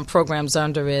has some programs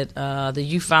under it. The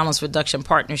Youth Violence Reduction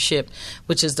Partnership,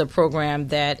 which is the program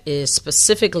that is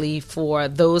specifically for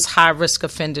those high-risk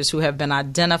offenders who have been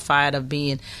identified of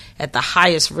being at the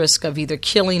highest risk of either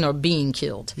killing or being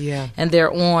killed. And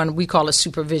they're on, we call it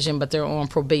supervision, but they're on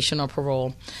probation or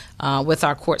parole with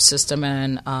our court system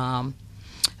and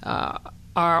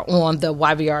are on the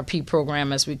YVRP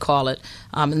program, as we call it,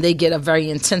 and they get a very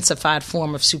intensified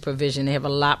form of supervision. They have a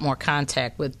lot more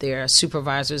contact with their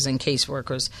supervisors and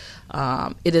caseworkers.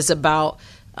 It is about,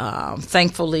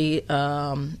 thankfully,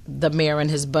 the mayor in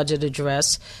his budget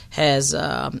address has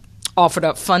offered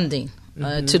up funding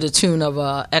to the tune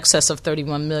of excess of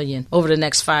 $31 million over the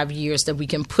next 5 years that we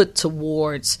can put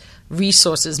towards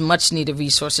resources, much needed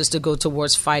resources to go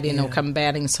towards fighting or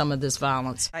combating some of this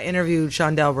violence. I interviewed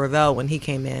Shondell Ravel when he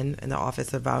came in the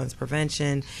Office of Violence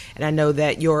Prevention, and I know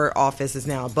that your office is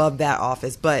now above that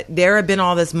office, but there had been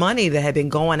all this money that had been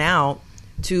going out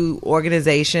to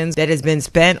organizations that has been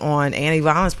spent on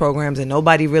anti-violence programs and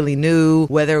nobody really knew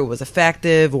whether it was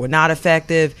effective or not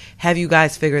effective. Have you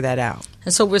guys figured that out?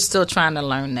 And so we're still trying to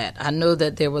learn that. I know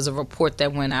that there was a report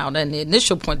that went out, and the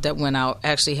initial point that went out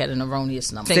actually had an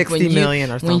erroneous number. $60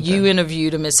 million or something. When you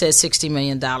interviewed him, it said $60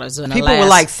 million. People were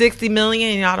like, $60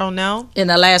 million, and y'all don't know? In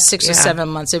the last 6 or 7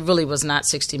 months, it really was not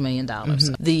 $60 million.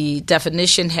 The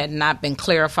definition had not been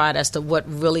clarified as to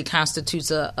what really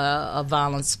constitutes a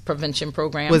violence prevention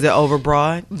program. Was it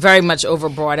overbroad? Very much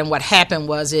overbroad. And what happened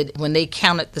was when they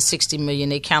counted the $60 million,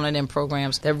 they counted in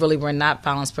programs that really were not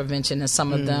violence prevention, and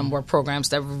some of them were programs programs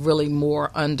that were really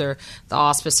more under the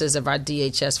auspices of our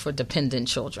DHS for dependent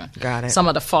children. Got it. Some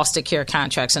of the foster care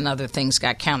contracts and other things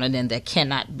got counted in that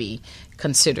cannot be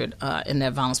considered in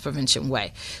that violence prevention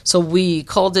way. So we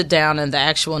culled it down, and the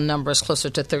actual number is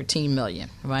closer to 13 million,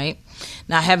 right?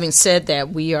 Now, having said that,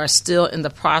 we are still in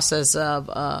the process of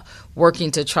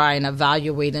working to try and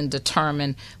evaluate and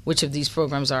determine which of these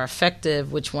programs are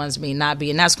effective, which ones may not be,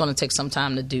 and that's going to take some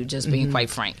time to do, just being quite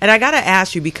frank. And I got to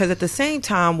ask you, because at the same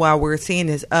time, while we're seeing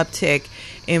this uptick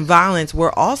in violence,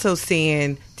 we're also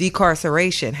seeing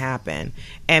decarceration happen,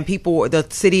 and the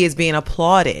city is being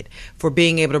applauded for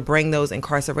being able to bring those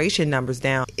incarceration numbers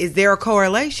down. Is there a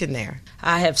correlation there?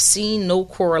 I have seen no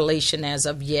correlation as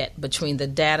of yet between the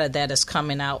data that is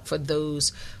coming out for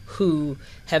those who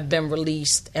have been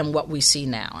released and what we see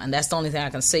now. And that's the only thing I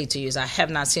can say to you is I have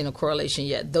not seen a correlation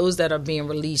yet. Those that are being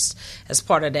released as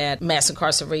part of that mass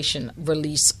incarceration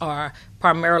release are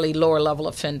primarily lower level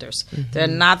offenders. They're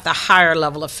not the higher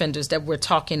level offenders that we're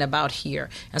talking about here.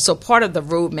 And so part of the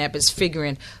roadmap is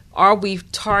figuring, are we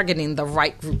targeting the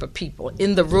right group of people?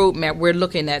 In the roadmap, we're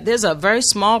looking at, there's a very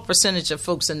small percentage of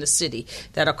folks in the city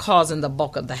that are causing the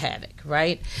bulk of the havoc,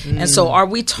 right? And so are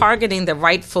we targeting the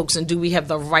right folks, and do we have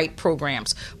the right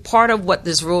programs? Part of what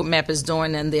this roadmap is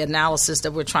doing and the analysis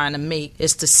that we're trying to make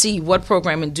is to see what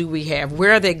programming do we have?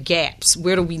 Where are there gaps?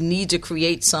 Where do we need to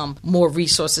create some more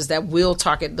resources that will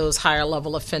target those higher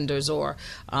level offenders or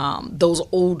those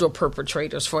older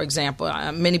perpetrators, for example?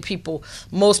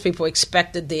 Most people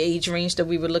expected the age range that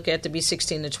we would look at to be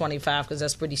 16 to 25 because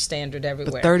that's pretty standard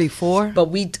everywhere. 34?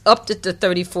 But we upped it to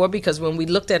 34 because when we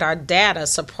looked at our data,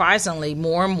 surprisingly,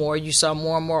 more and more, you saw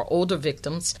more and more older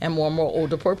victims and more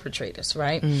older perpetrators,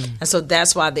 right? And so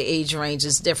that's why the age range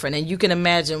is different. And you can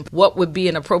imagine what would be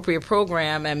an appropriate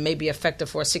program and maybe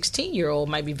effective for a 16-year-old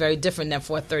might be very different than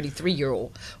for a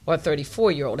 33-year-old or a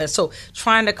 34-year-old. And so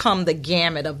trying to come the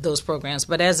gamut of those programs.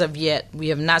 But as of yet, we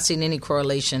have not seen any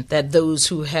correlation that those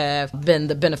who have been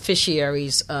the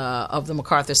beneficiaries of the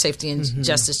MacArthur Safety and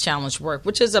Justice Challenge work,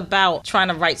 which is about trying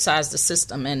to right-size the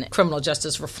system and criminal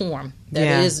justice reform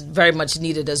that is very much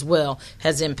needed as well,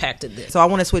 has impacted this. So I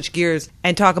want to switch gears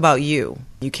and talk about you.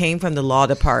 You came from the law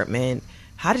department.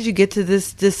 How did you get to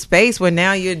this space where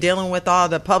now you're dealing with all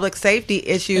the public safety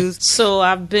issues? So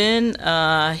I've been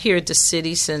here at the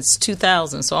city since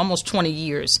 2000, so almost 20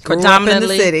 years. Grew up in the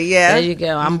city, yeah. There you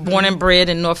go. I'm born and bred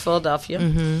in North Philadelphia,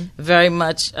 very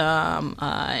much,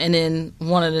 and in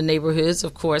one of the neighborhoods,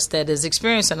 of course, that is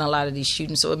experiencing a lot of these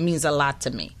shootings. So it means a lot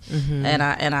to me, and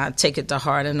I take it to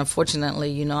heart. And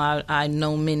unfortunately, I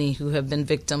know many who have been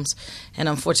victims, and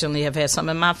unfortunately have had some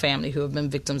in my family who have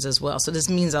been victims as well. So this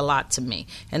means a lot to me.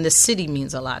 And the city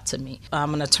means a lot to me.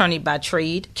 I'm an attorney by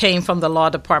trade, came from the law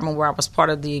department where I was part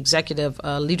of the executive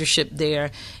leadership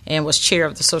there and was chair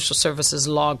of the social services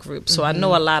law group. So I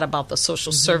know a lot about the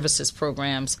social services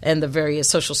programs and the various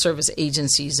social service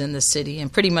agencies in the city. And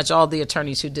pretty much all the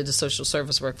attorneys who did the social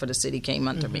service work for the city came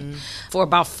under me. For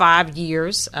about 5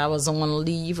 years, I was on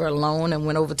leave or loan and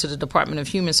went over to the Department of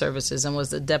Human Services and was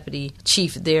the deputy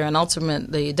chief there and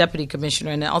ultimately the deputy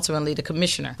commissioner and then ultimately the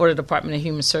commissioner for the Department of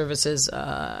Human Services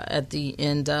at the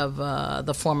end of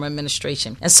the former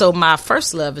administration. And so my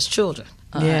first love is children.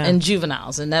 And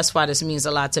juveniles, and that's why this means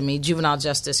a lot to me. Juvenile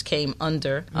justice came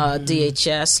under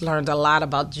DHS, learned a lot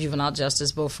about juvenile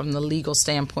justice, both from the legal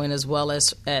standpoint as well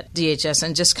as at DHS,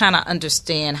 and just kind of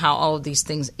understand how all of these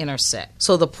things intersect.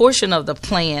 So the portion of the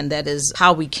plan that is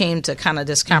how we came to kind of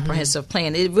this comprehensive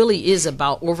plan, it really is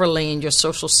about overlaying your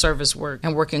social service work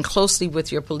and working closely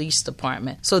with your police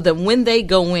department so that when they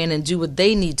go in and do what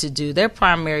they need to do, their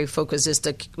primary focus is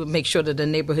to make sure that the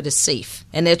neighborhood is safe,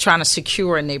 and they're trying to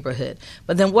secure a neighborhood.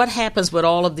 But then what happens with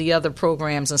all of the other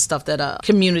programs and stuff that a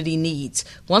community needs?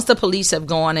 Once the police have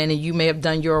gone in and you may have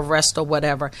done your arrest or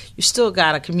whatever, you still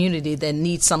got a community that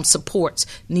needs some supports,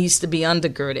 needs to be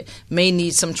undergirded, may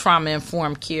need some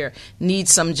trauma-informed care,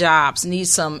 needs some jobs,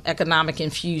 needs some economic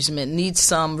infusement, needs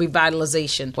some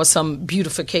revitalization or some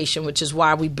beautification, which is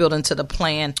why we built into the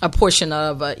plan a portion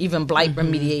of even blight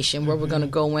remediation where we're going to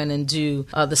go in and do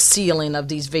the sealing of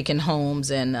these vacant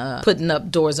homes and putting up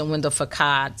doors and window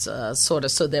facades, sort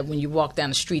of so that when you walk down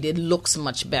the street, it looks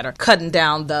much better. Cutting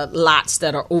down the lots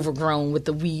that are overgrown with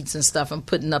the weeds and stuff and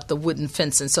putting up the wooden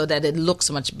fencing so that it looks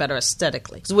much better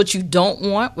aesthetically. So what you don't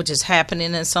want, which is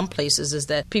happening in some places, is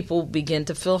that people begin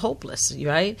to feel hopeless,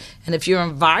 right? And if your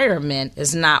environment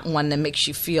is not one that makes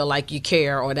you feel like you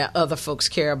care or that other folks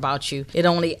care about you, it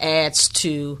only adds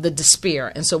to the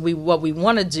despair. And so what we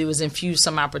want to do is infuse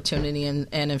some opportunity and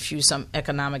infuse some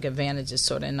economic advantages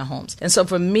sort of in the homes. And so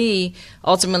for me,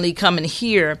 ultimately coming coming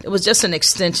here, it was just an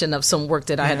extension of some work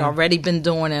that I had already been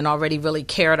doing and already really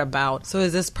cared about. So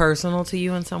is this personal to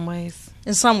you in some ways?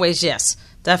 In some ways, yes.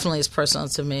 Definitely is personal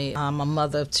to me. I'm a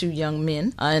mother of 2 young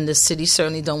men in this city.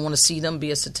 Certainly don't want to see them be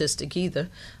a statistic either,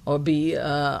 or be,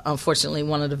 unfortunately,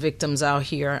 one of the victims out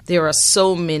here. There are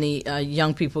so many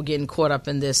young people getting caught up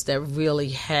in this that really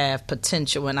have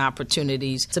potential and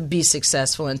opportunities to be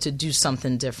successful and to do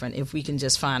something different if we can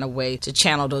just find a way to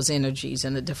channel those energies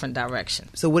in a different direction.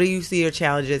 So what do you see your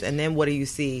challenges, and then what do you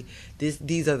see?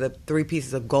 These are the 3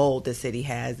 pieces of gold the city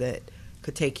has that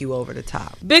could take you over the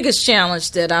top. Biggest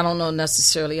challenge that I don't know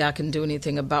necessarily I can do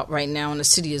anything about right now and the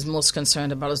city is most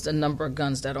concerned about is the number of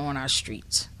guns that are on our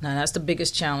streets. Now, that's the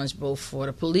biggest challenge both for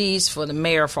the police, for the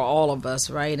mayor, for all of us,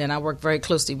 right? And I work very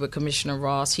closely with Commissioner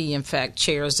Ross. He, in fact,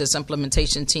 chairs this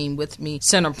implementation team with me.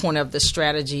 Center point of the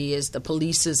strategy is the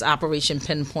police's Operation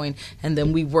Pinpoint, and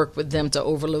then we work with them to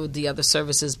overload the other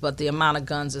services. But the amount of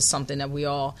guns is something that we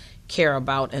all care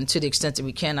about, and to the extent that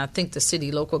we can. I think the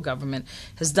city, local government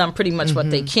has done pretty much what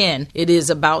they can. It is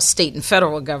about state and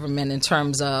federal government in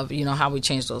terms of, how we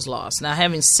change those laws. Now,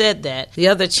 having said that, the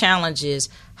other challenge is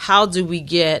how do we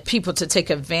get people to take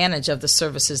advantage of the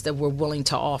services that we're willing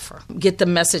to offer? Get the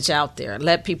message out there.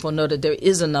 Let people know that there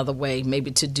is another way maybe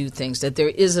to do things, that there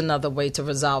is another way to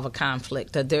resolve a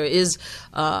conflict, that there is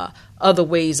other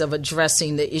ways of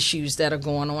addressing the issues that are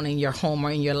going on in your home or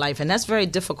in your life. And that's very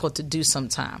difficult to do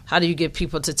sometimes. How do you get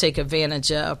people to take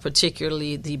advantage of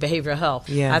particularly the behavioral health?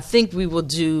 Yeah. I think we will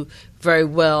do very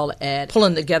well at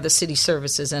pulling together city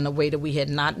services in a way that we had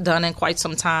not done in quite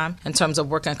some time in terms of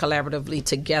working collaboratively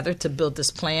together to build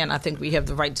this plan. I think we have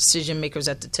the right decision makers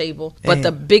at the table. But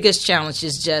the biggest challenge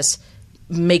is just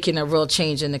making a real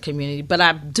change in the community. But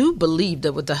I do believe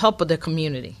that with the help of the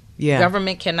community,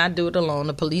 government cannot do it alone.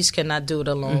 The police cannot do it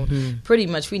alone. Pretty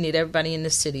much we need everybody in the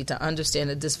city to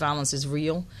understand that this violence is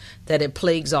real, that it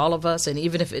plagues all of us, and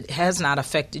even if it has not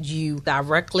affected you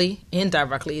directly,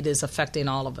 indirectly, it is affecting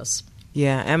all of us.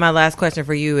 Yeah, and my last question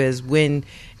for you is when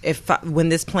this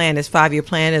 5-year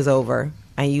plan is over,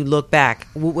 and you look back,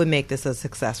 what would make this a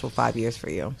successful 5 years for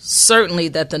you? Certainly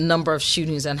that the number of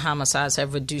shootings and homicides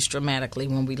have reduced dramatically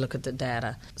when we look at the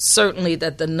data. Certainly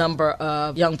that the number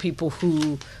of young people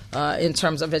who, in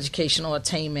terms of educational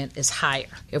attainment, is higher.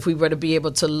 If we were to be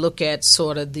able to look at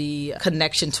sort of the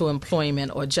connection to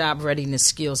employment or job readiness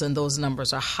skills, and those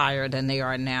numbers are higher than they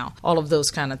are now, all of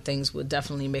those kind of things would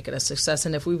definitely make it a success.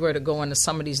 And if we were to go into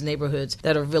some of these neighborhoods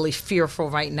that are really fearful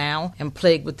right now and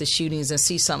plagued with the shootings and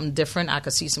see something different, I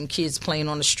could see some kids playing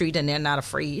on the street and they're not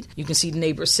afraid. You can see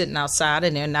neighbors sitting outside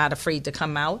and they're not afraid to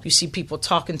come out. You see people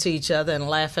talking to each other and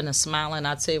laughing and smiling.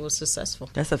 I'd say it was successful.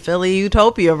 That's a Philly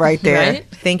utopia right there. Right?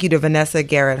 Thank you to Vanessa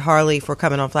Garrett Harley for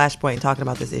coming on Flashpoint and talking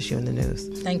about this issue in the news.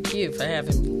 Thank you for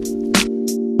having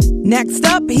me. Next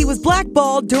up, he was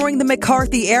blackballed during the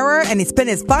McCarthy era, and he spent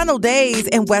his final days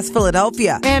in West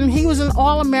Philadelphia. And he was an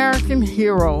all-American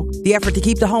hero. The effort to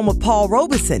keep the home of Paul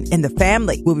Robeson in the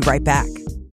family. We'll be right back.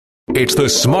 It's the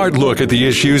smart look at the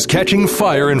issues catching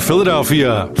fire in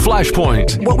Philadelphia.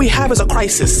 Flashpoint. What we have is a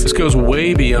crisis. This goes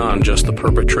way beyond just the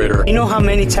perpetrator. You know how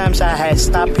many times I had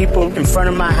stopped people in front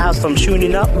of my house from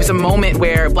shooting up? It was a moment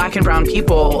where black and brown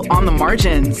people on the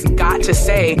margins got to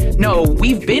say, no,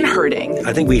 we've been hurting.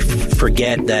 I think we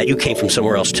forget that you came from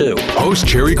somewhere else, too. Host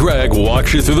Cherry Gregg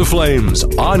walks you through the flames.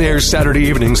 On air Saturday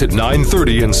evenings at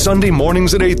 9:30 and Sunday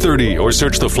mornings at 8:30. Or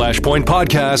search the Flashpoint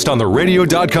podcast on the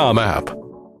radio.com app.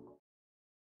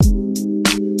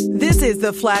 This is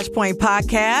the Flashpoint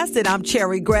Podcast, and I'm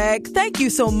Cherry Gregg. Thank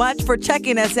you so much for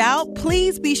checking us out.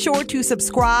 Please be sure to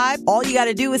subscribe. All you got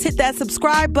to do is hit that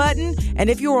subscribe button. And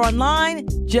if you're online,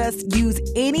 just use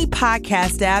any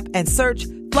podcast app and search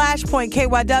Flashpoint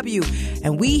KYW.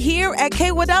 And we here at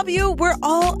KYW, we're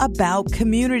all about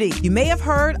community. You may have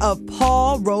heard of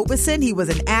Paul Robeson. He was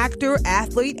an actor,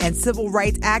 athlete, and civil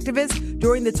rights activist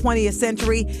during the 20th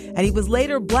century, and he was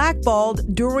later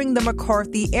blackballed during the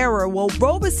McCarthy era. Well,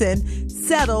 Robeson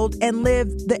settled and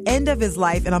lived the end of his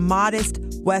life in a modest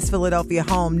West Philadelphia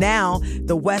home. Now,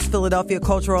 the West Philadelphia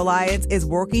Cultural Alliance is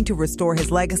working to restore his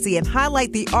legacy and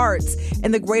highlight the arts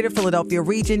in the greater Philadelphia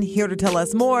region. Here to tell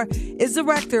us more is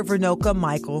Director Vernoka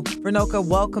Michael. Vernoka,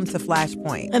 welcome to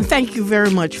Flashpoint. And thank you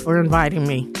very much for inviting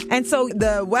me. And so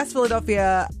the West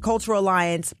Philadelphia Cultural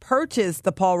Alliance purchased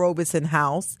the Paul Robeson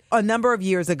house a number of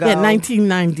years ago. Yeah,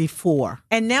 1994.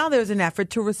 And now there's an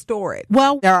effort to restore it.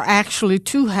 Well, there are actually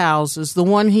two houses, the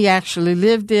one he actually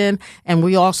lived in, and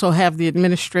we also have the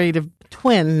administrative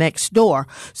twin next door.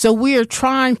 So we are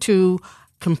trying to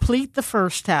complete the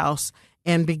first house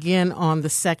and begin on the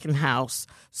second house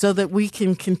so that we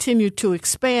can continue to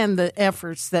expand the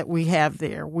efforts that we have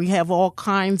there. We have all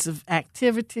kinds of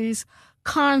activities,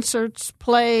 concerts,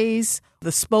 plays,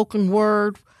 the spoken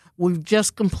word. We've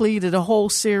just completed a whole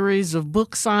series of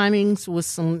book signings with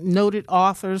some noted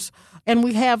authors, and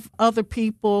we have other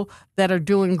people that are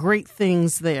doing great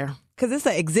things there. Because it's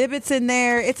exhibits in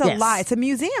there. It's a lot. It's a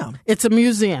museum. It's a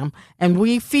museum. And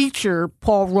we feature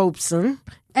Paul Robeson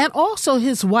and also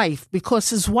his wife,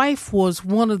 because his wife was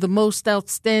one of the most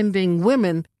outstanding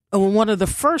women, one of the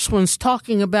first ones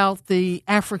talking about the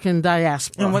African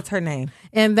diaspora. And what's her name?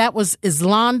 And that was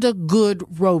Islanda Good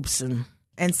Robeson.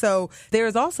 And so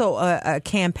there's also a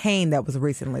campaign that was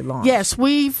recently launched. Yes,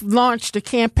 we've launched a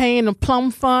campaign, a Plum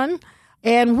Fund.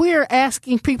 And we're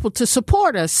asking people to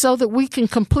support us so that we can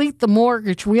complete the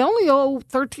mortgage. We only owe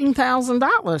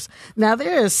 $13,000. Now,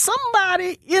 there is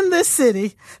somebody in this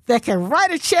city that can write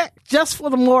a check just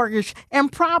for the mortgage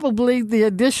and probably the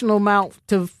additional amount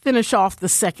to finish off the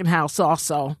second house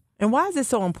also. And why is it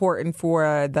so important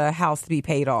for the house to be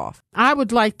paid off? I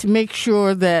would like to make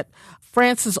sure that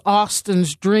Francis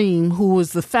Austin's dream, who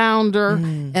was the founder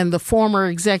and the former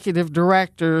executive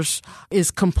directors,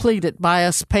 is completed by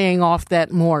us paying off that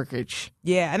mortgage.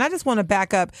 Yeah, and I just want to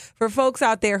back up for folks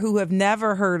out there who have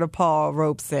never heard of Paul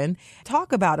Robeson.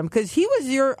 Talk about him, because he was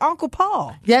your Uncle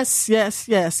Paul. Yes.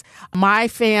 My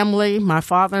family, my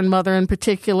father and mother in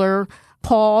particular,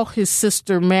 Paul, his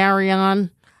sister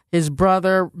Marion, his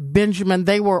brother Benjamin,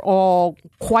 they were all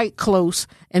quite close.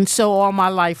 And so all my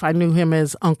life I knew him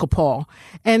as Uncle Paul.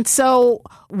 And so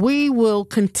we will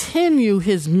continue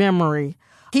his memory.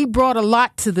 He brought a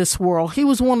lot to this world. He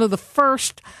was one of the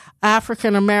first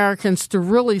African Americans to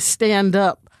really stand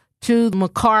up to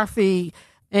McCarthy,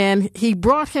 and he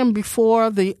brought him before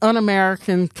the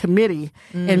Un-American Committee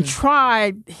and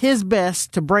tried his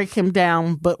best to break him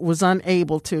down, but was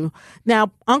unable to.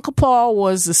 Now, Uncle Paul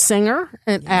was a singer,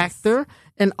 an actor,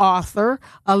 an author,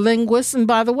 a linguist, and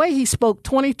by the way, he spoke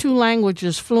 22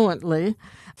 languages fluently.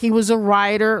 He was a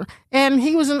writer, and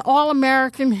he was an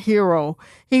all-American hero.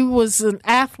 He was an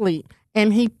athlete,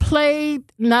 and he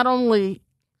played not only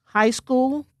high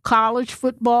school, college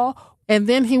football, and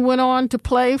then he went on to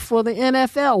play for the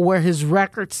NFL, where his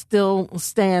record still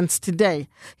stands today.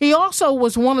 He also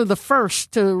was one of the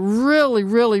first to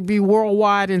really be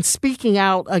worldwide in speaking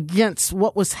out against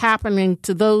what was happening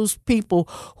to those people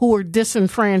who were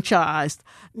disenfranchised.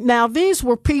 Now, these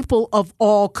were people of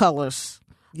all colors.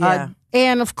 Yeah.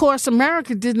 And, of course,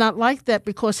 America did not like that,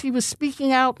 because he was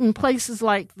speaking out in places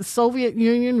like the Soviet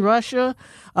Union, Russia,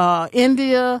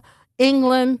 India,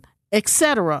 England,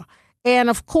 etc.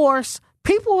 And, of course,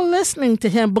 people were listening to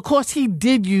him because he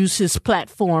did use his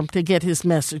platform to get his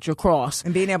message across.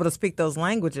 And being able to speak those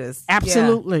languages.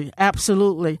 Absolutely.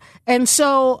 And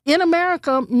so in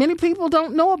America, many people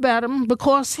don't know about him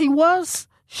because he was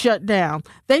shut down.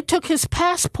 They took his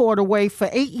passport away for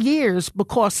 8 years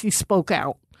because he spoke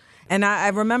out. And I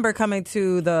remember coming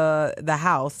to the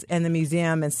house and the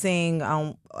museum and seeing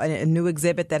a new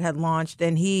exhibit that had launched,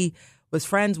 and he was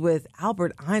friends with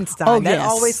Albert Einstein. Oh, that yes.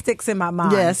 always sticks in my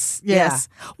mind. Yes. Yeah.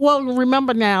 Well,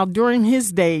 remember now, during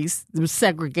his days, there was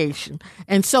segregation.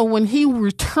 And so when he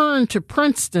returned to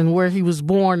Princeton, where he was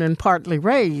born and partly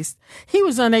raised, he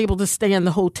was unable to stay in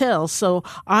the hotel. So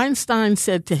Einstein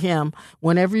said to him,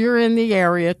 whenever you're in the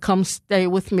area, come stay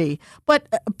with me. But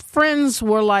friends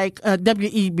were like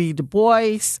W.E.B. Du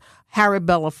Bois, Harry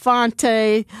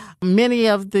Belafonte, many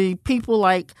of the people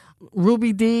like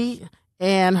Ruby Dee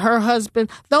and her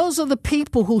husband. Those are the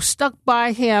people who stuck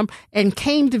by him and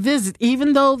came to visit,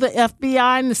 even though the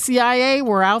FBI and the CIA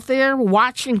were out there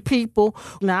watching people.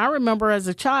 Now, I remember as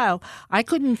a child, I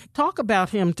couldn't talk about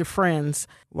him to friends.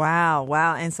 Wow.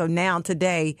 And so now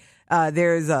today,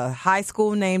 there's a high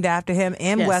school named after him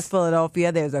in Yes. West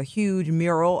Philadelphia. There's a huge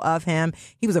mural of him.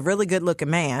 He was a really good looking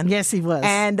man. Yes, he was.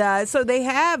 And so they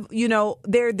have,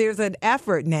 there's an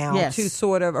effort now Yes. to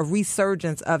sort of a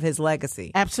resurgence of his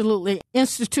legacy. Absolutely.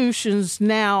 Institutions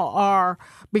now are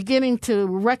beginning to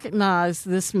recognize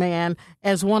this man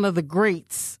as one of the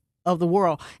greats of the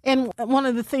world. And one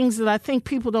of the things that I think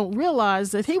people don't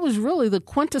realize, that he was really the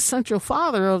quintessential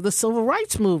father of the civil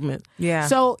rights movement. Yeah.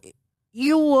 So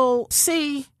you will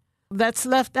see that's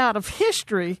left out of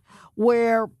history,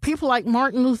 where people like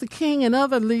Martin Luther King and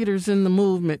other leaders in the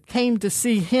movement came to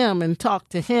see him and talk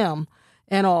to him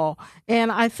and all.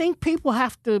 And I think people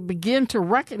have to begin to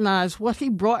recognize what he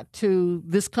brought to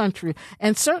this country.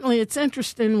 And certainly it's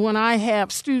interesting when I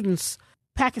have students,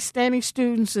 Pakistani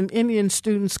students and Indian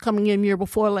students coming in year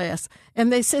before last,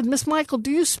 and they said, Miss Michael,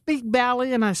 do you speak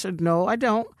Bali? And I said, no, I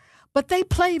don't. But they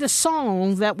played a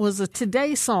song that was a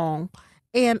Today song,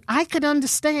 And I could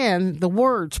understand the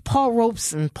words, Paul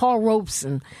Robeson.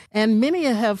 And many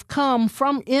have come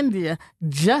from India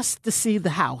just to see the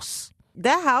house.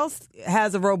 That house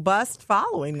has a robust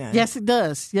following then. Yes, it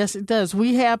does. Yes, it does.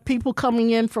 We have people coming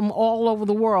in from all over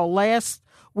the world. Last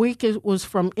week it was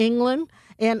from England,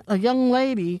 and a young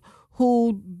lady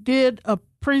who did a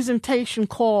presentation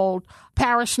called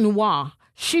Paris Noir.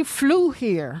 She flew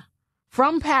here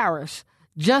from Paris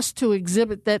just to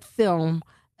exhibit that film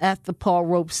at the Paul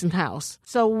Robeson House.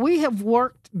 So we have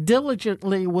worked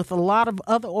diligently with a lot of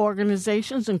other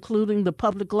organizations, including the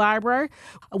Public Library.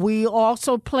 We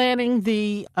also planning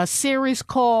a series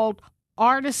called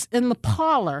Artists in the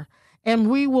Parlor, and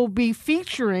we will be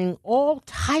featuring all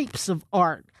types of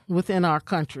art within our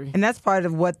country. And that's part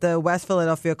of what the West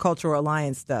Philadelphia Cultural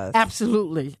Alliance does.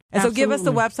 Absolutely. And so give us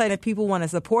the website if people want to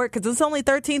support, because it's only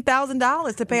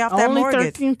 $13,000 to pay off that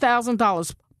mortgage. Only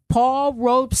 $13,000.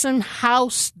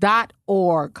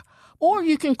 paulrobesonhouse.org. Or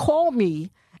you can call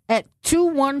me at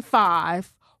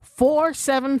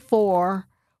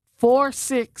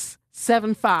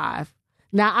 215-474-4675.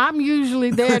 Now, I'm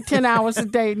usually there 10 hours a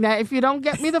day. Now, if you don't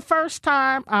get me the first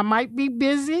time, I might be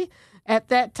busy at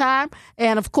that time.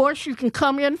 And, of course, you can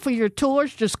come in for your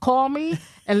tours. Just call me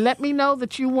and let me know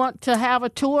that you want to have a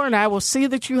tour, and I will see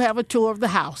that you have a tour of the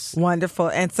house. Wonderful.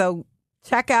 And so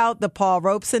check out the Paul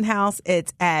Robeson House.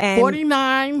 It's at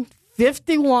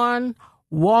 4951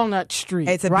 Walnut Street.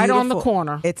 It's right on the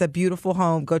corner. It's a beautiful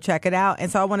home. Go check it out.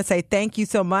 And so I want to say thank you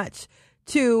so much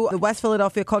to the West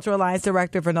Philadelphia Cultural Alliance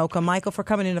Director, Vanoka Michael, for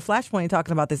coming into Flashpoint and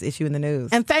talking about this issue in the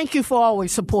news. And thank you for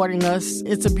always supporting us.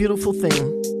 It's a beautiful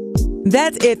thing.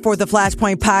 That's it for the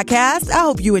Flashpoint podcast. I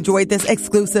hope you enjoyed this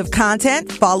exclusive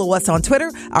content. Follow us on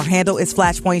Twitter. Our handle is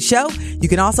Flashpoint Show. You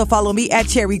can also follow me at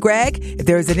Cherry Gregg. If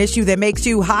there is an issue that makes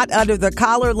you hot under the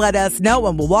collar, let us know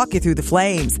and we'll walk you through the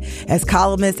flames. As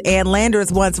columnist Ann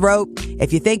Landers once wrote,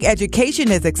 if you think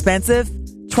education is expensive,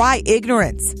 try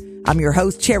ignorance. I'm your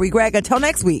host, Cherry Gregg. Until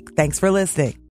next week, thanks for listening.